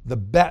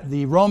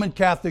 The Roman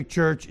Catholic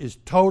Church is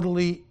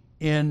totally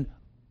in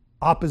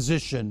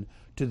opposition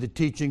to the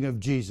teaching of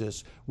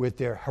Jesus with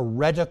their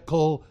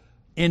heretical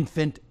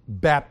infant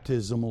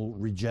baptismal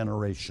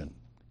regeneration.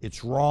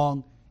 It's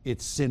wrong,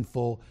 it's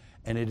sinful,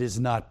 and it is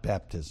not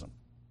baptism.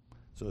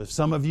 So if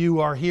some of you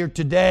are here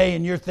today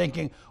and you're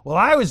thinking, well,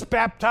 I was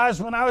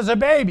baptized when I was a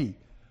baby.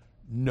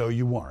 No,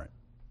 you weren't.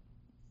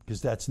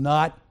 Because that's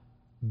not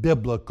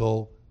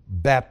biblical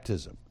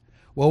baptism.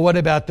 Well, what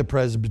about the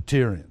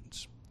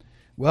Presbyterians?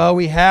 Well,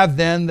 we have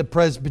then the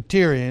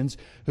Presbyterians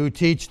who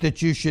teach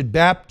that you should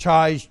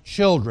baptize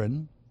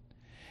children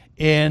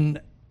in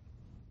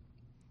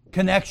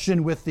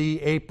connection with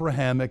the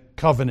Abrahamic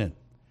covenant.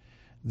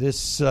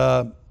 This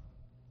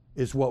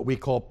is what we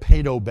call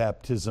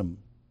paedobaptism.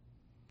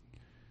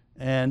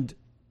 And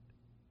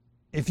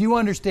if you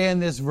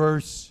understand this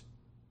verse,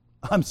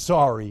 I'm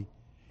sorry,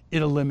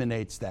 it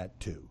eliminates that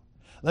too.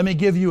 Let me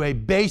give you a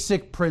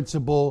basic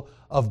principle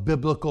of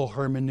biblical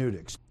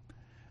hermeneutics.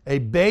 A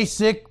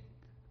basic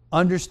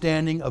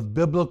understanding of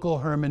biblical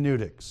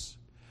hermeneutics.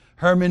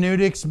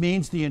 Hermeneutics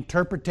means the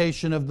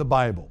interpretation of the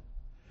Bible.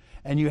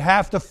 And you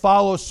have to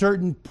follow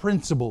certain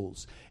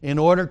principles in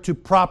order to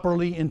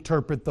properly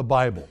interpret the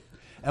Bible.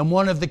 And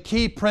one of the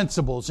key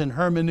principles in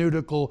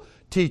hermeneutical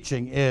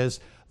teaching is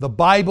the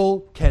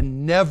Bible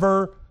can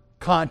never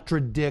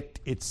contradict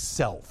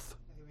itself.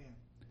 Amen.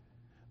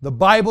 The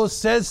Bible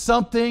says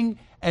something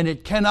and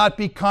it cannot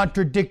be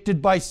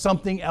contradicted by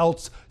something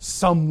else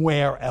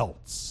somewhere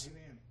else.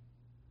 Amen.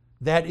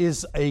 That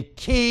is a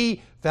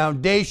key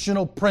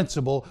foundational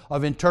principle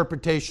of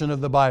interpretation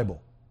of the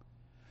Bible.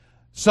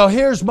 So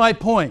here's my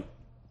point.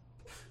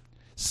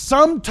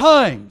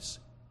 Sometimes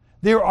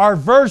there are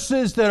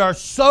verses that are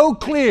so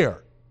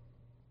clear,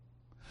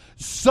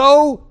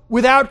 so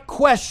without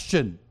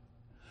question,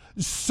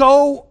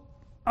 so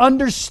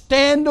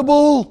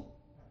understandable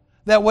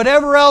that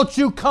whatever else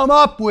you come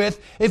up with,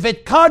 if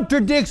it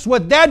contradicts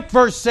what that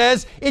verse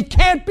says, it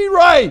can't be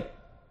right.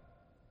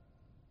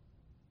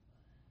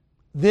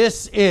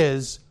 This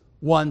is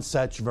one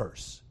such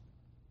verse.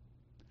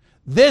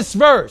 This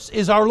verse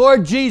is our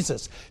Lord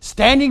Jesus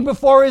standing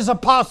before His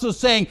apostles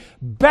saying,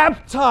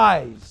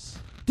 baptize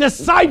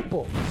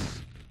disciples.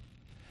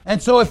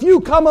 And so if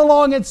you come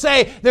along and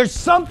say there's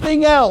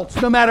something else,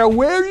 no matter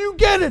where you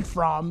get it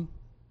from,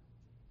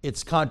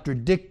 it's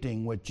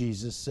contradicting what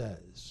Jesus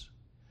says.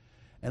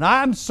 And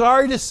I'm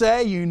sorry to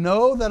say, you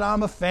know that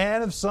I'm a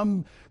fan of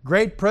some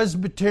great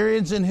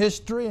Presbyterians in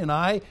history, and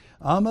I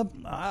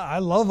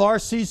love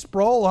R.C.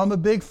 Sproul. I'm a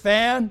big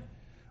fan.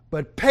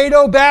 But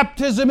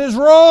paedobaptism is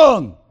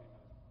wrong.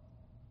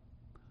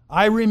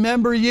 I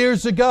remember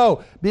years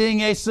ago being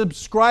a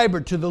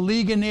subscriber to the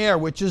Ligonier,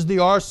 which is the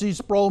R.C.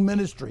 Sproul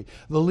ministry,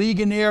 the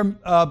Ligonier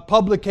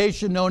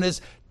publication known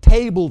as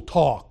Table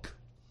Talk.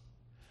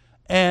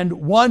 And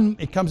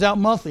it comes out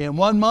monthly. And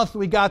one month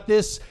we got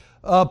this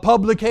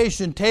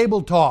publication,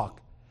 Table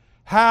Talk.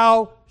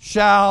 How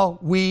shall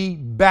we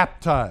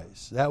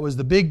baptize? That was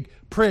the big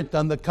print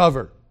on the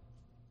cover.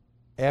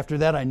 After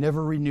that, I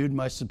never renewed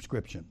my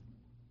subscription.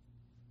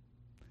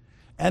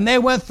 And they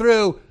went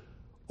through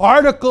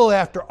article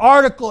after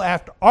article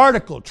after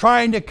article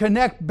trying to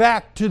connect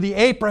back to the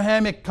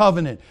Abrahamic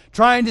covenant,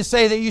 trying to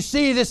say that, you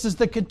see, this is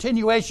the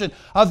continuation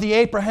of the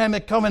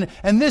Abrahamic covenant,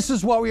 and this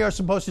is what we are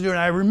supposed to do. And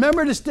I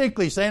remember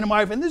distinctly saying to my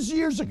wife, and this is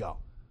years ago,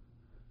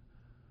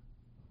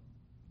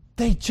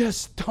 they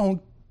just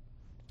don't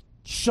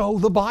show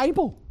the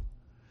Bible.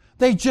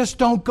 They just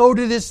don't go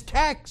to this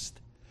text.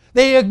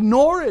 They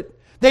ignore it.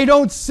 They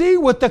don't see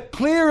what the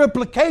clear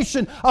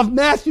implication of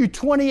Matthew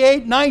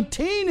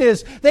 28:19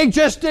 is. They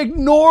just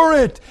ignore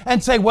it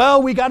and say,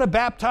 well, we got to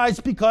baptize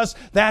because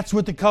that's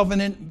what the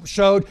covenant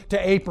showed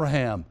to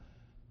Abraham.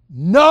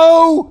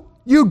 No,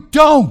 you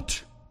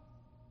don't.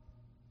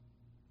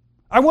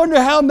 I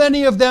wonder how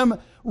many of them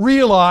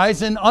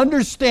realize and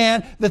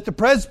understand that the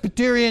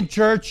Presbyterian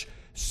Church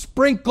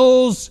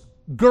sprinkles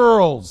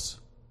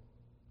girls.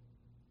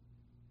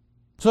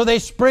 So they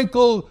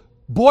sprinkle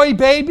boy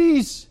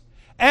babies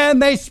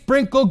and they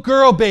sprinkle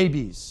girl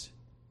babies.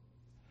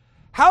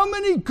 How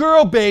many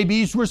girl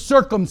babies were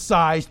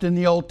circumcised in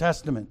the Old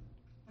Testament?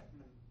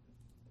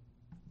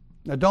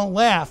 Now don't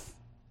laugh,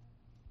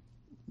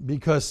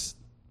 because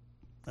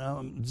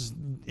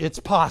it's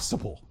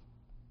possible.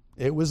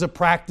 It was a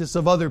practice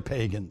of other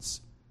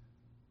pagans.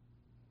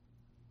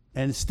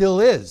 And it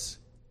still is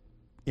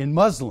in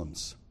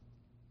Muslims.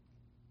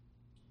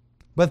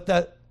 But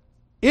the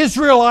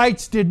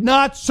Israelites did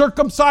not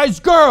circumcise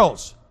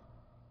girls.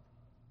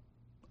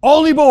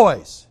 Only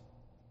boys.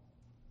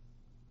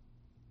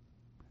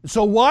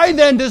 So why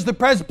then does the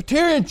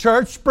Presbyterian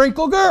Church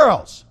sprinkle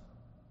girls?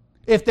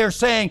 If they're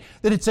saying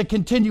that it's a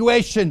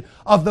continuation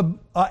of the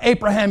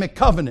Abrahamic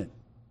covenant.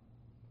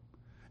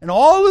 And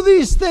all of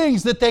these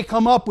things that they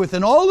come up with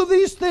and all of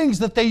these things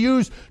that they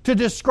use to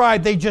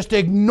describe, they just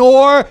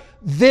ignore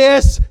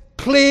this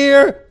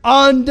clear,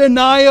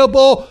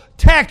 undeniable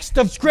text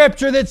of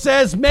Scripture that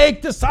says,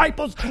 make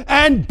disciples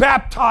and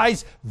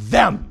baptize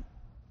them.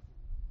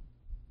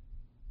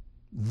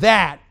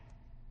 That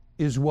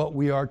is what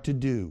we are to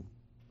do.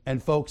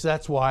 And folks,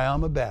 that's why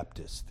I'm a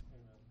Baptist.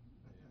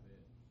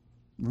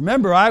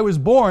 Remember, I was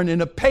born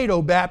in a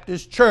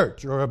paedo-Baptist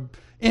church, or an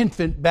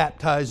infant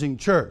baptizing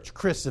church,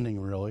 christening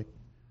really.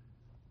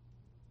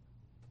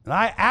 And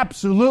I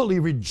absolutely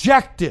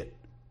reject it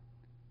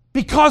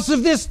because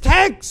of this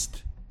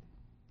text.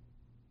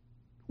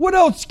 What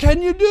else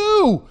can you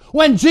do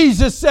when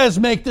Jesus says,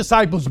 make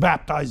disciples,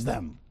 baptize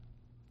them?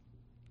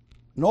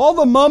 And all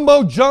the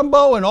mumbo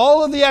jumbo and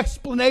all of the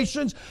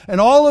explanations and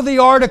all of the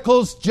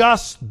articles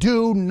just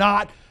do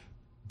not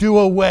do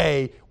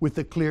away with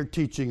the clear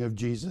teaching of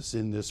Jesus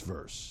in this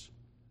verse.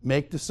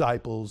 Make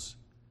disciples,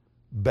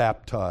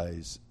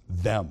 baptize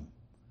them.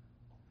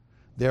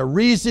 Their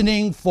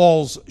reasoning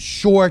falls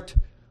short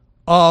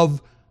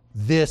of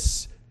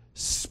this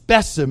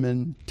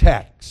specimen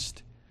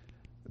text.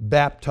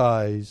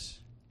 Baptize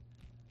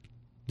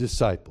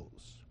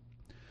disciples.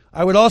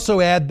 I would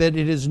also add that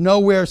it is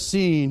nowhere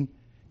seen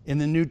in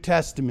the New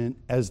Testament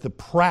as the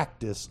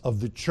practice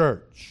of the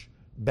church,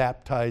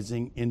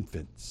 baptizing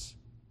infants.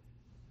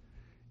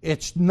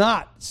 It's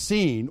not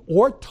seen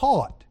or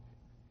taught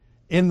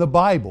in the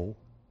Bible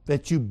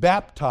that you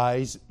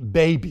baptize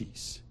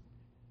babies.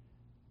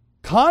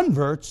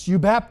 Converts you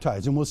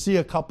baptize, and we'll see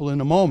a couple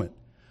in a moment,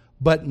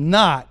 but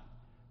not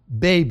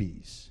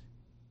babies.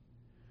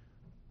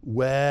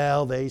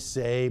 Well, they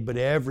say, but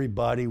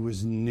everybody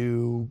was a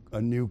new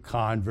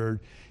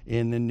convert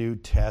in the New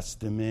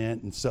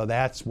Testament, and so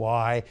that's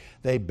why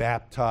they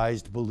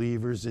baptized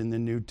believers in the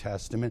New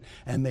Testament.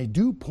 And they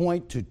do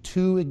point to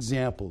two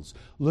examples.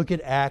 Look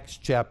at Acts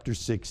chapter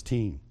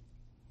 16.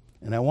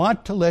 And I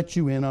want to let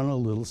you in on a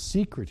little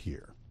secret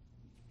here.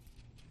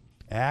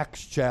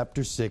 Acts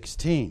chapter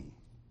 16.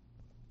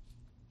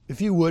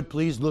 If you would,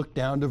 please look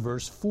down to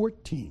verse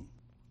 14.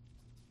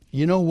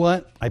 You know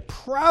what? I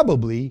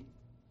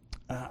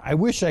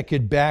wish I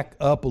could back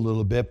up a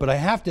little bit, but I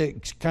have to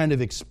kind of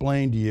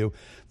explain to you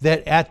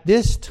that at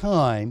this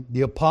time,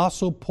 the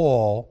Apostle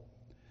Paul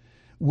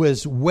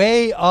was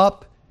way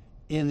up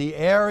in the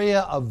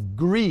area of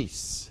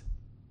Greece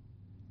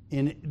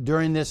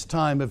during this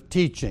time of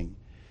teaching,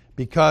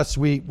 because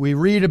we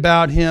read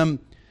about him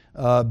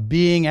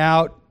being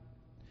out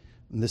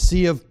in the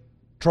Sea of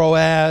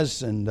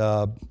Troas, and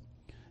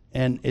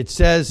it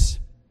says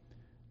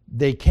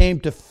they came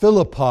to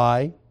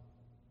Philippi,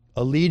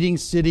 a leading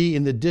city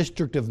in the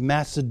district of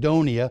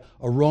Macedonia,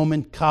 a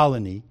Roman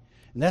colony.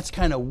 And that's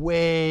kind of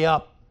way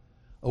up,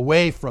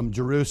 away from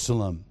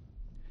Jerusalem.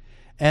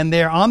 And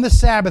there on the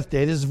Sabbath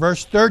day, this is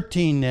verse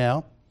 13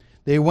 now,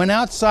 they went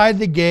outside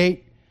the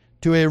gate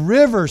to a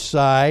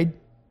riverside.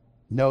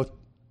 Note,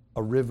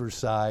 a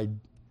riverside.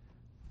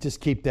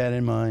 Just keep that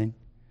in mind.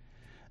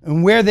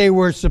 And where they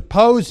were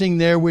supposing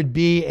there would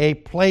be a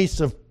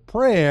place of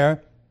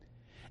prayer.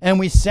 And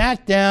we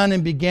sat down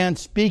and began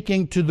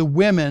speaking to the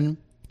women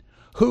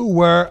who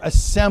were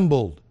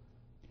assembled.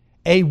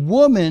 A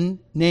woman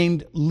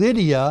named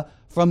Lydia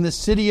from the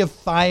city of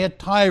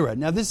Thyatira.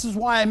 Now, this is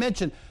why I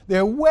mentioned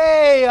they're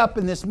way up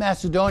in this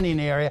Macedonian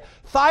area.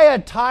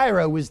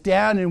 Thyatira was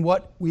down in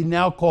what we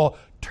now call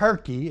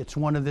Turkey. It's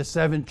one of the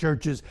 7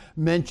 churches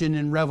mentioned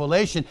in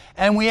Revelation.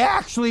 And we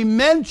actually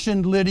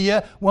mentioned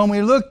Lydia when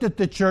we looked at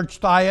the church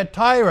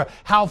Thyatira,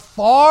 how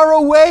far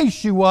away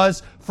she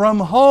was from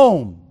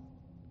home.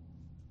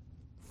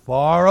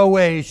 Far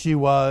away she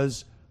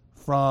was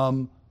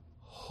from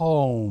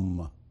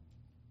home.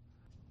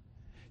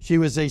 She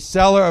was a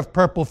seller of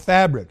purple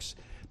fabrics,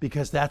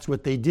 because that's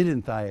what they did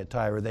in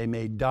Thyatira. They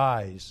made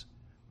dyes.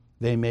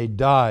 They made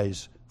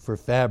dyes for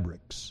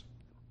fabrics.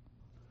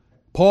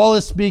 Paul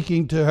is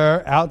speaking to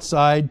her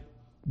outside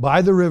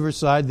by the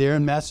riverside there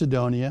in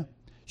Macedonia.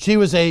 She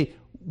was a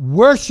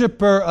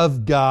worshiper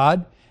of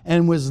God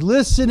and was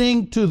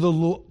listening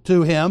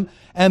to him,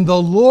 and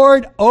the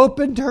Lord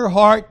opened her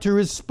heart to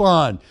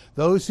respond.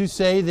 Those who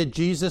say that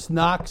Jesus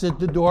knocks at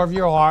the door of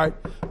your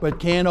heart but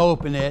can't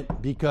open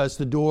it because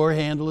the door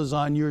handle is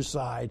on your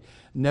side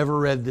never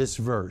read this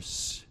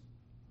verse.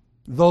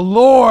 The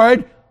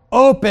Lord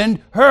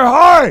opened her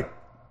heart.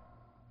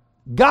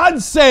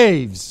 God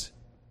saves.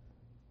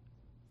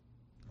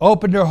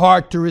 Opened her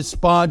heart to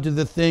respond to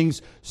the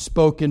things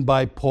spoken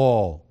by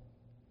Paul.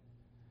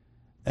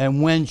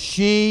 And when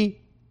she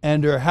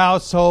and her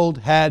household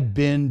had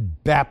been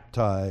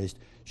baptized,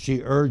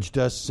 she urged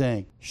us,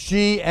 saying,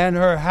 she and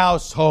her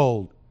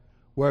household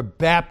were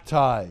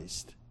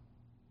baptized.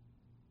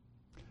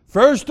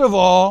 First of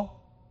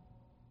all,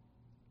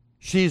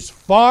 she's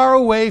far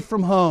away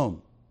from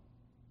home.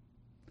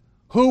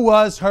 Who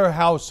was her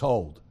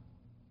household?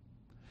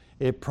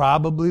 It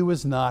probably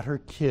was not her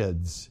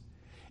kids.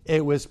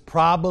 It was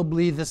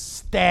probably the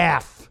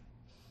staff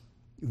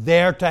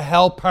there to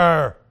help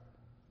her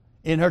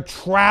in her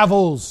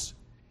travels,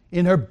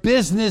 in her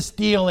business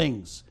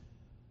dealings.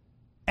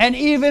 And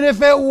even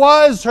if it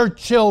was her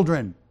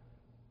children,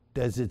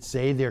 does it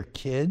say they're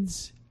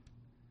kids?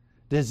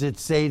 Does it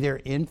say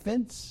they're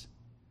infants?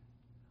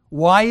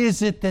 Why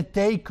is it that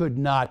they could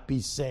not be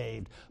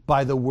saved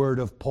by the word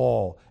of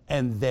Paul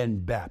and then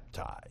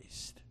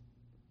baptized?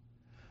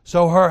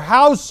 So her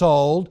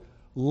household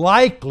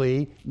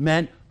likely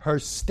meant her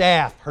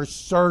staff, her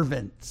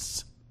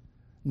servants,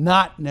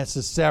 not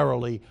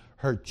necessarily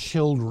her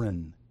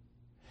children.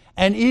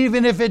 And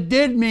even if it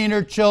did mean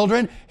her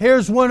children,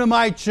 here's one of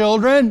my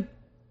children.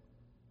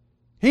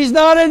 He's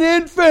not an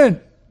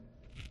infant.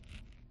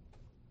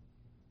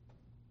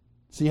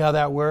 See how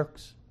that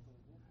works?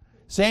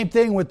 Same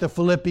thing with the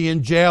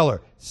Philippian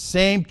jailer.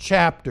 Same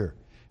chapter.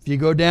 If you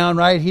go down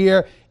right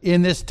here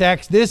in this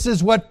text, this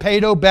is what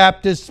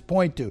Paedo-Baptists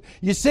point to.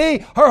 You see,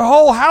 her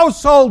whole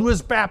household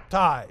was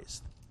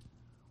baptized.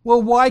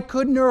 Well, why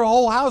couldn't her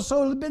whole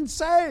household have been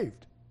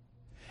saved?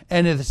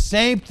 And the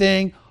same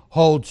thing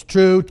holds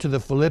true to the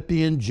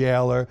Philippian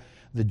jailer.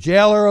 The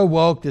jailer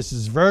awoke. This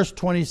is verse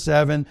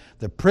 27.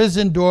 The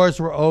prison doors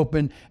were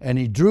open, and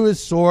he drew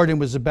his sword and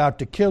was about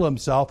to kill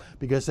himself,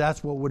 because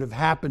that's what would have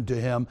happened to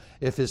him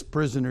if his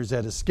prisoners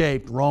had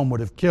escaped. Rome would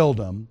have killed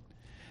him.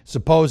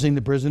 supposing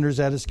the prisoners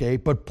had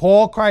escaped. But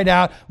Paul cried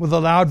out with a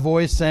loud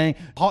voice, saying,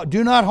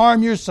 "Do not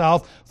harm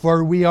yourself,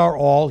 for we are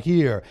all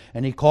here."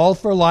 And he called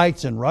for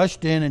lights and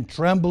rushed in, and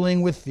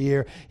trembling with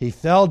fear, he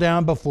fell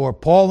down before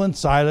Paul and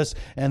Silas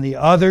and the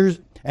others.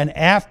 And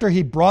after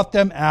he brought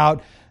them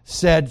out,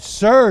 said,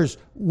 "Sirs,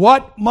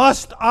 what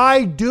must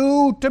I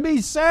do to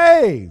be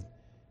saved?"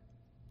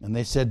 And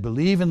they said,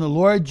 "Believe in the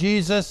Lord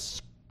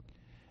Jesus,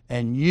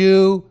 and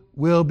you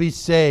will be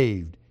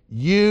saved,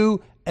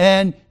 you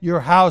and your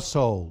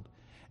household."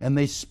 And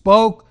they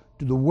spoke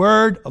to the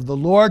word of the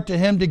Lord to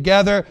him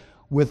together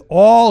with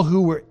all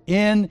who were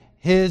in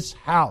his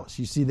house.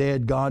 You see, they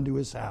had gone to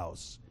his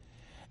house.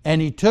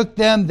 And he took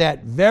them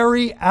that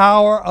very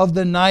hour of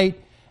the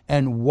night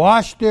and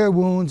washed their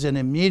wounds, and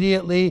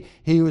immediately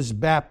he was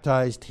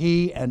baptized,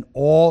 he and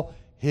all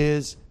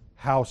his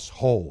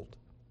household.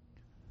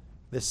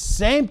 The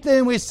same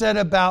thing we said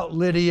about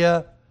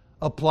Lydia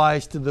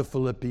applies to the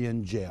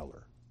Philippian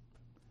jailer.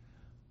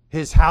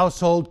 His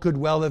household could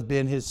well have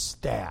been his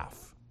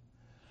staff.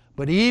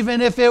 But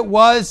even if it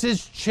was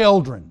his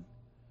children,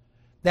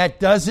 that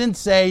doesn't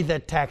say, the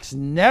text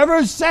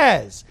never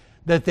says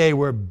that they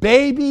were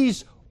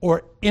babies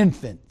or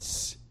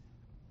infants.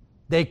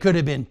 They could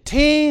have been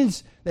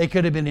teens, they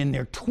could have been in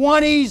their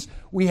 20s,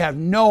 we have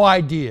no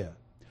idea.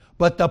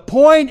 But the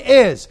point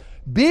is,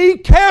 be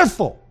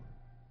careful.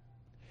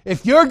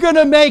 If you're going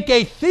to make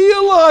a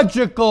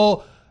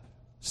theological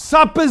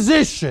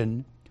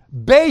supposition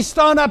based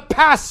on a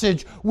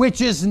passage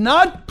which is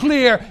not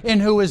clear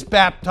in who is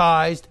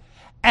baptized,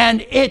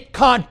 and it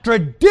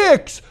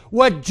contradicts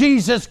what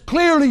Jesus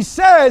clearly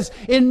says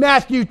in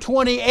Matthew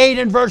 28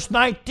 and verse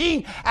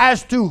 19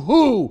 as to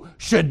who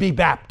should be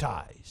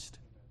baptized.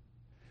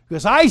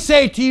 Because I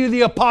say to you,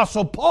 the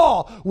Apostle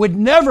Paul would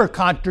never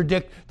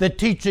contradict the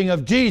teaching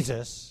of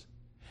Jesus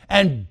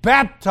and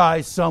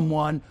baptize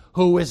someone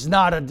who is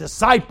not a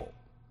disciple,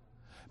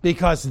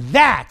 because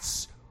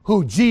that's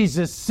who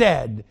Jesus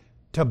said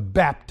to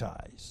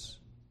baptize.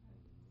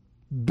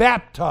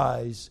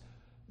 Baptize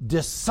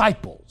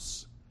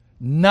disciples,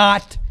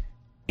 not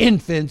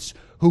infants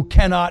who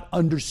cannot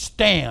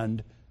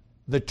understand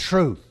the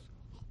truth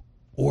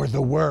or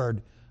the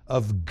Word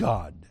of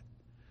God.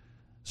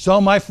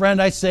 So, my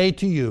friend, I say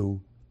to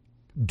you,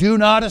 do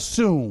not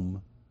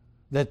assume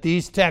that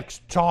these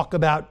texts talk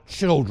about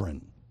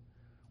children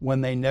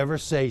when they never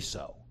say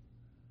so.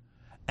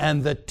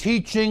 And the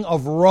teaching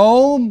of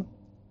Rome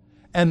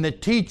and the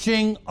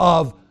teaching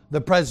of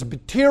the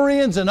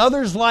Presbyterians and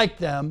others like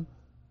them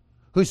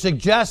who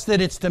suggest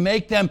that it's to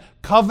make them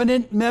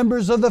covenant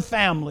members of the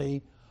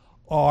family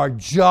are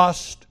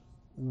just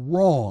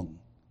wrong.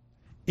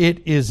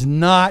 It is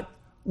not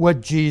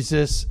what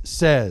Jesus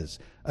says.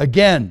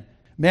 Again,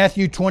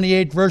 Matthew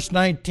 28 verse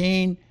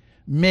 19,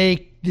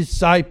 make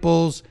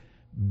disciples,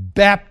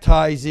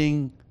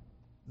 baptizing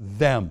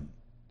them.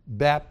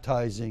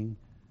 Baptizing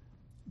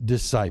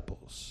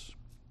disciples.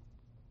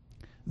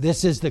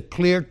 This is the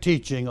clear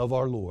teaching of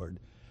our Lord.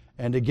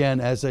 And again,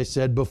 as I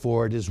said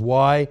before, it is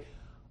why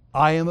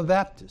I am a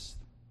Baptist.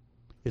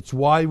 It's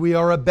why we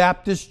are a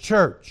Baptist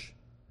church.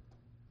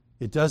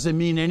 It doesn't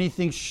mean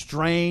anything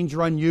strange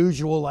or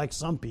unusual like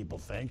some people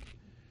think.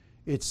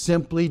 It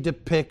simply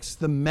depicts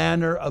the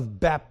manner of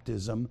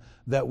baptism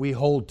that we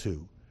hold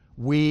to.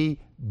 We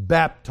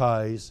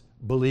baptize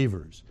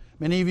believers.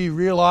 Many of you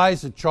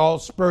realize that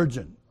Charles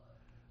Spurgeon,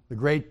 the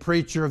great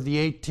preacher of the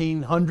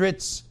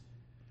 1800s,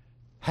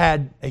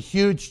 had a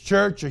huge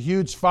church, a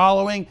huge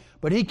following,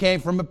 but he came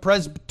from a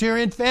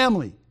Presbyterian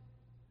family.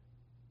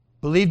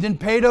 Believed in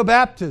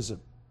paedobaptism.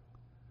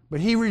 But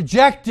he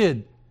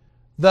rejected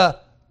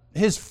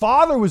his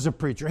father was a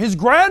preacher. His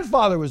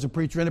grandfather was a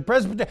preacher in a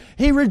Presbyterian.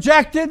 He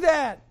rejected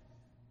that.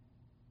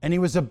 And he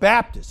was a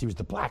Baptist. He was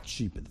the black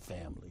sheep of the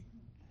family.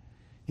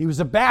 He was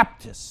a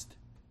Baptist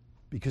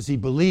because he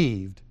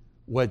believed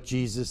what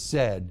Jesus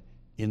said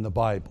in the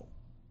Bible.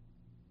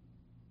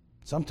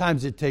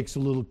 Sometimes it takes a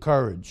little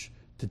courage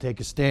to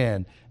take a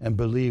stand and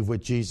believe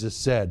what Jesus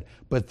said.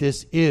 But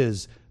this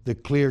is the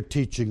clear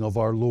teaching of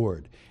our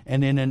Lord.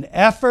 And in an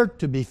effort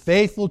to be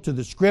faithful to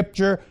the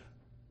Scripture,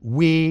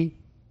 we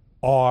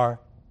are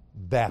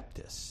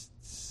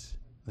Baptists.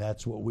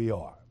 That's what we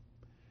are.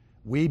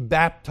 We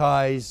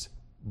baptize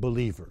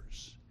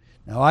believers.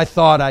 Now, I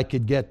thought I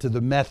could get to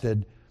the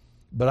method,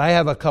 but I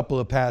have a couple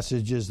of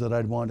passages that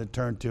I'd want to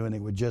turn to, and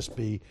it would just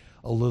be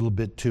a little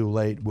bit too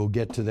late. We'll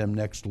get to them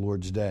next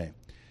Lord's Day.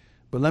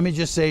 But let me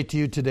just say to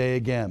you today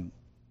again,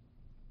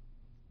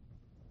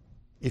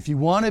 if you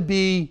want to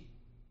be,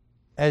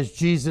 as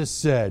Jesus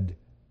said,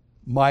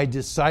 my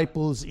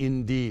disciples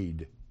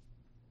indeed,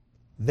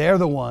 they're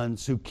the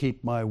ones who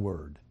keep my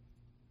word.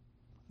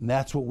 And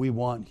that's what we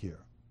want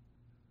here.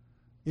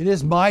 It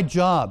is my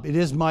job, it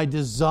is my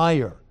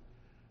desire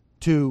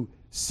to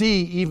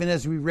see, even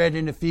as we read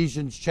in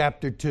Ephesians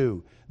chapter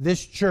 2,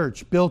 this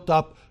church built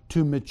up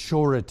to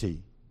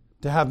maturity,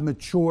 to have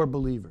mature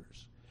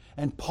believers.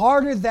 And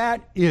part of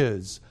that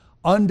is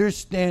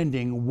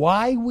understanding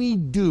why we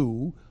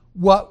do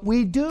what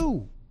we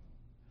do.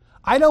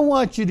 I don't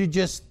want you to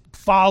just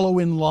follow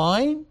in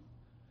line.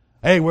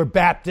 Hey, we're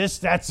Baptists,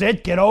 that's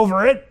it, get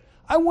over it.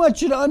 I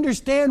want you to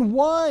understand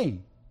why.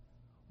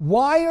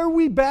 Why are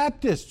we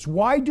Baptists?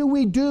 Why do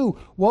we do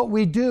what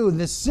we do? And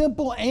the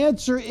simple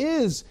answer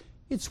is,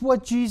 it's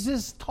what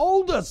Jesus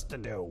told us to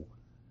do.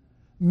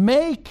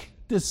 Make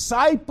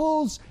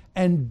disciples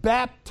and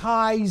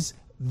baptize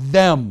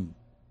them.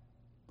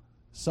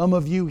 Some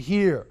of you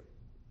here,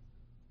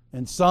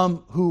 and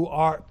some who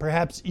are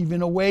perhaps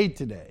even away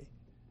today,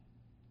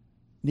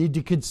 need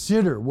to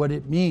consider what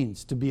it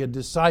means to be a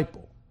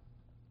disciple,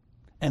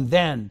 and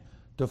then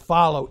to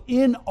follow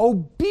in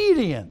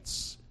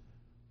obedience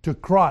to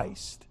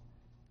Christ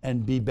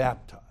and be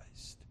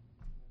baptized.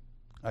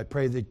 I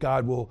pray that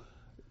God will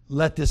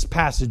let this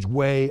passage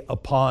weigh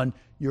upon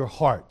your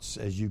hearts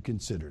as you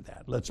consider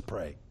that. Let's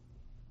pray.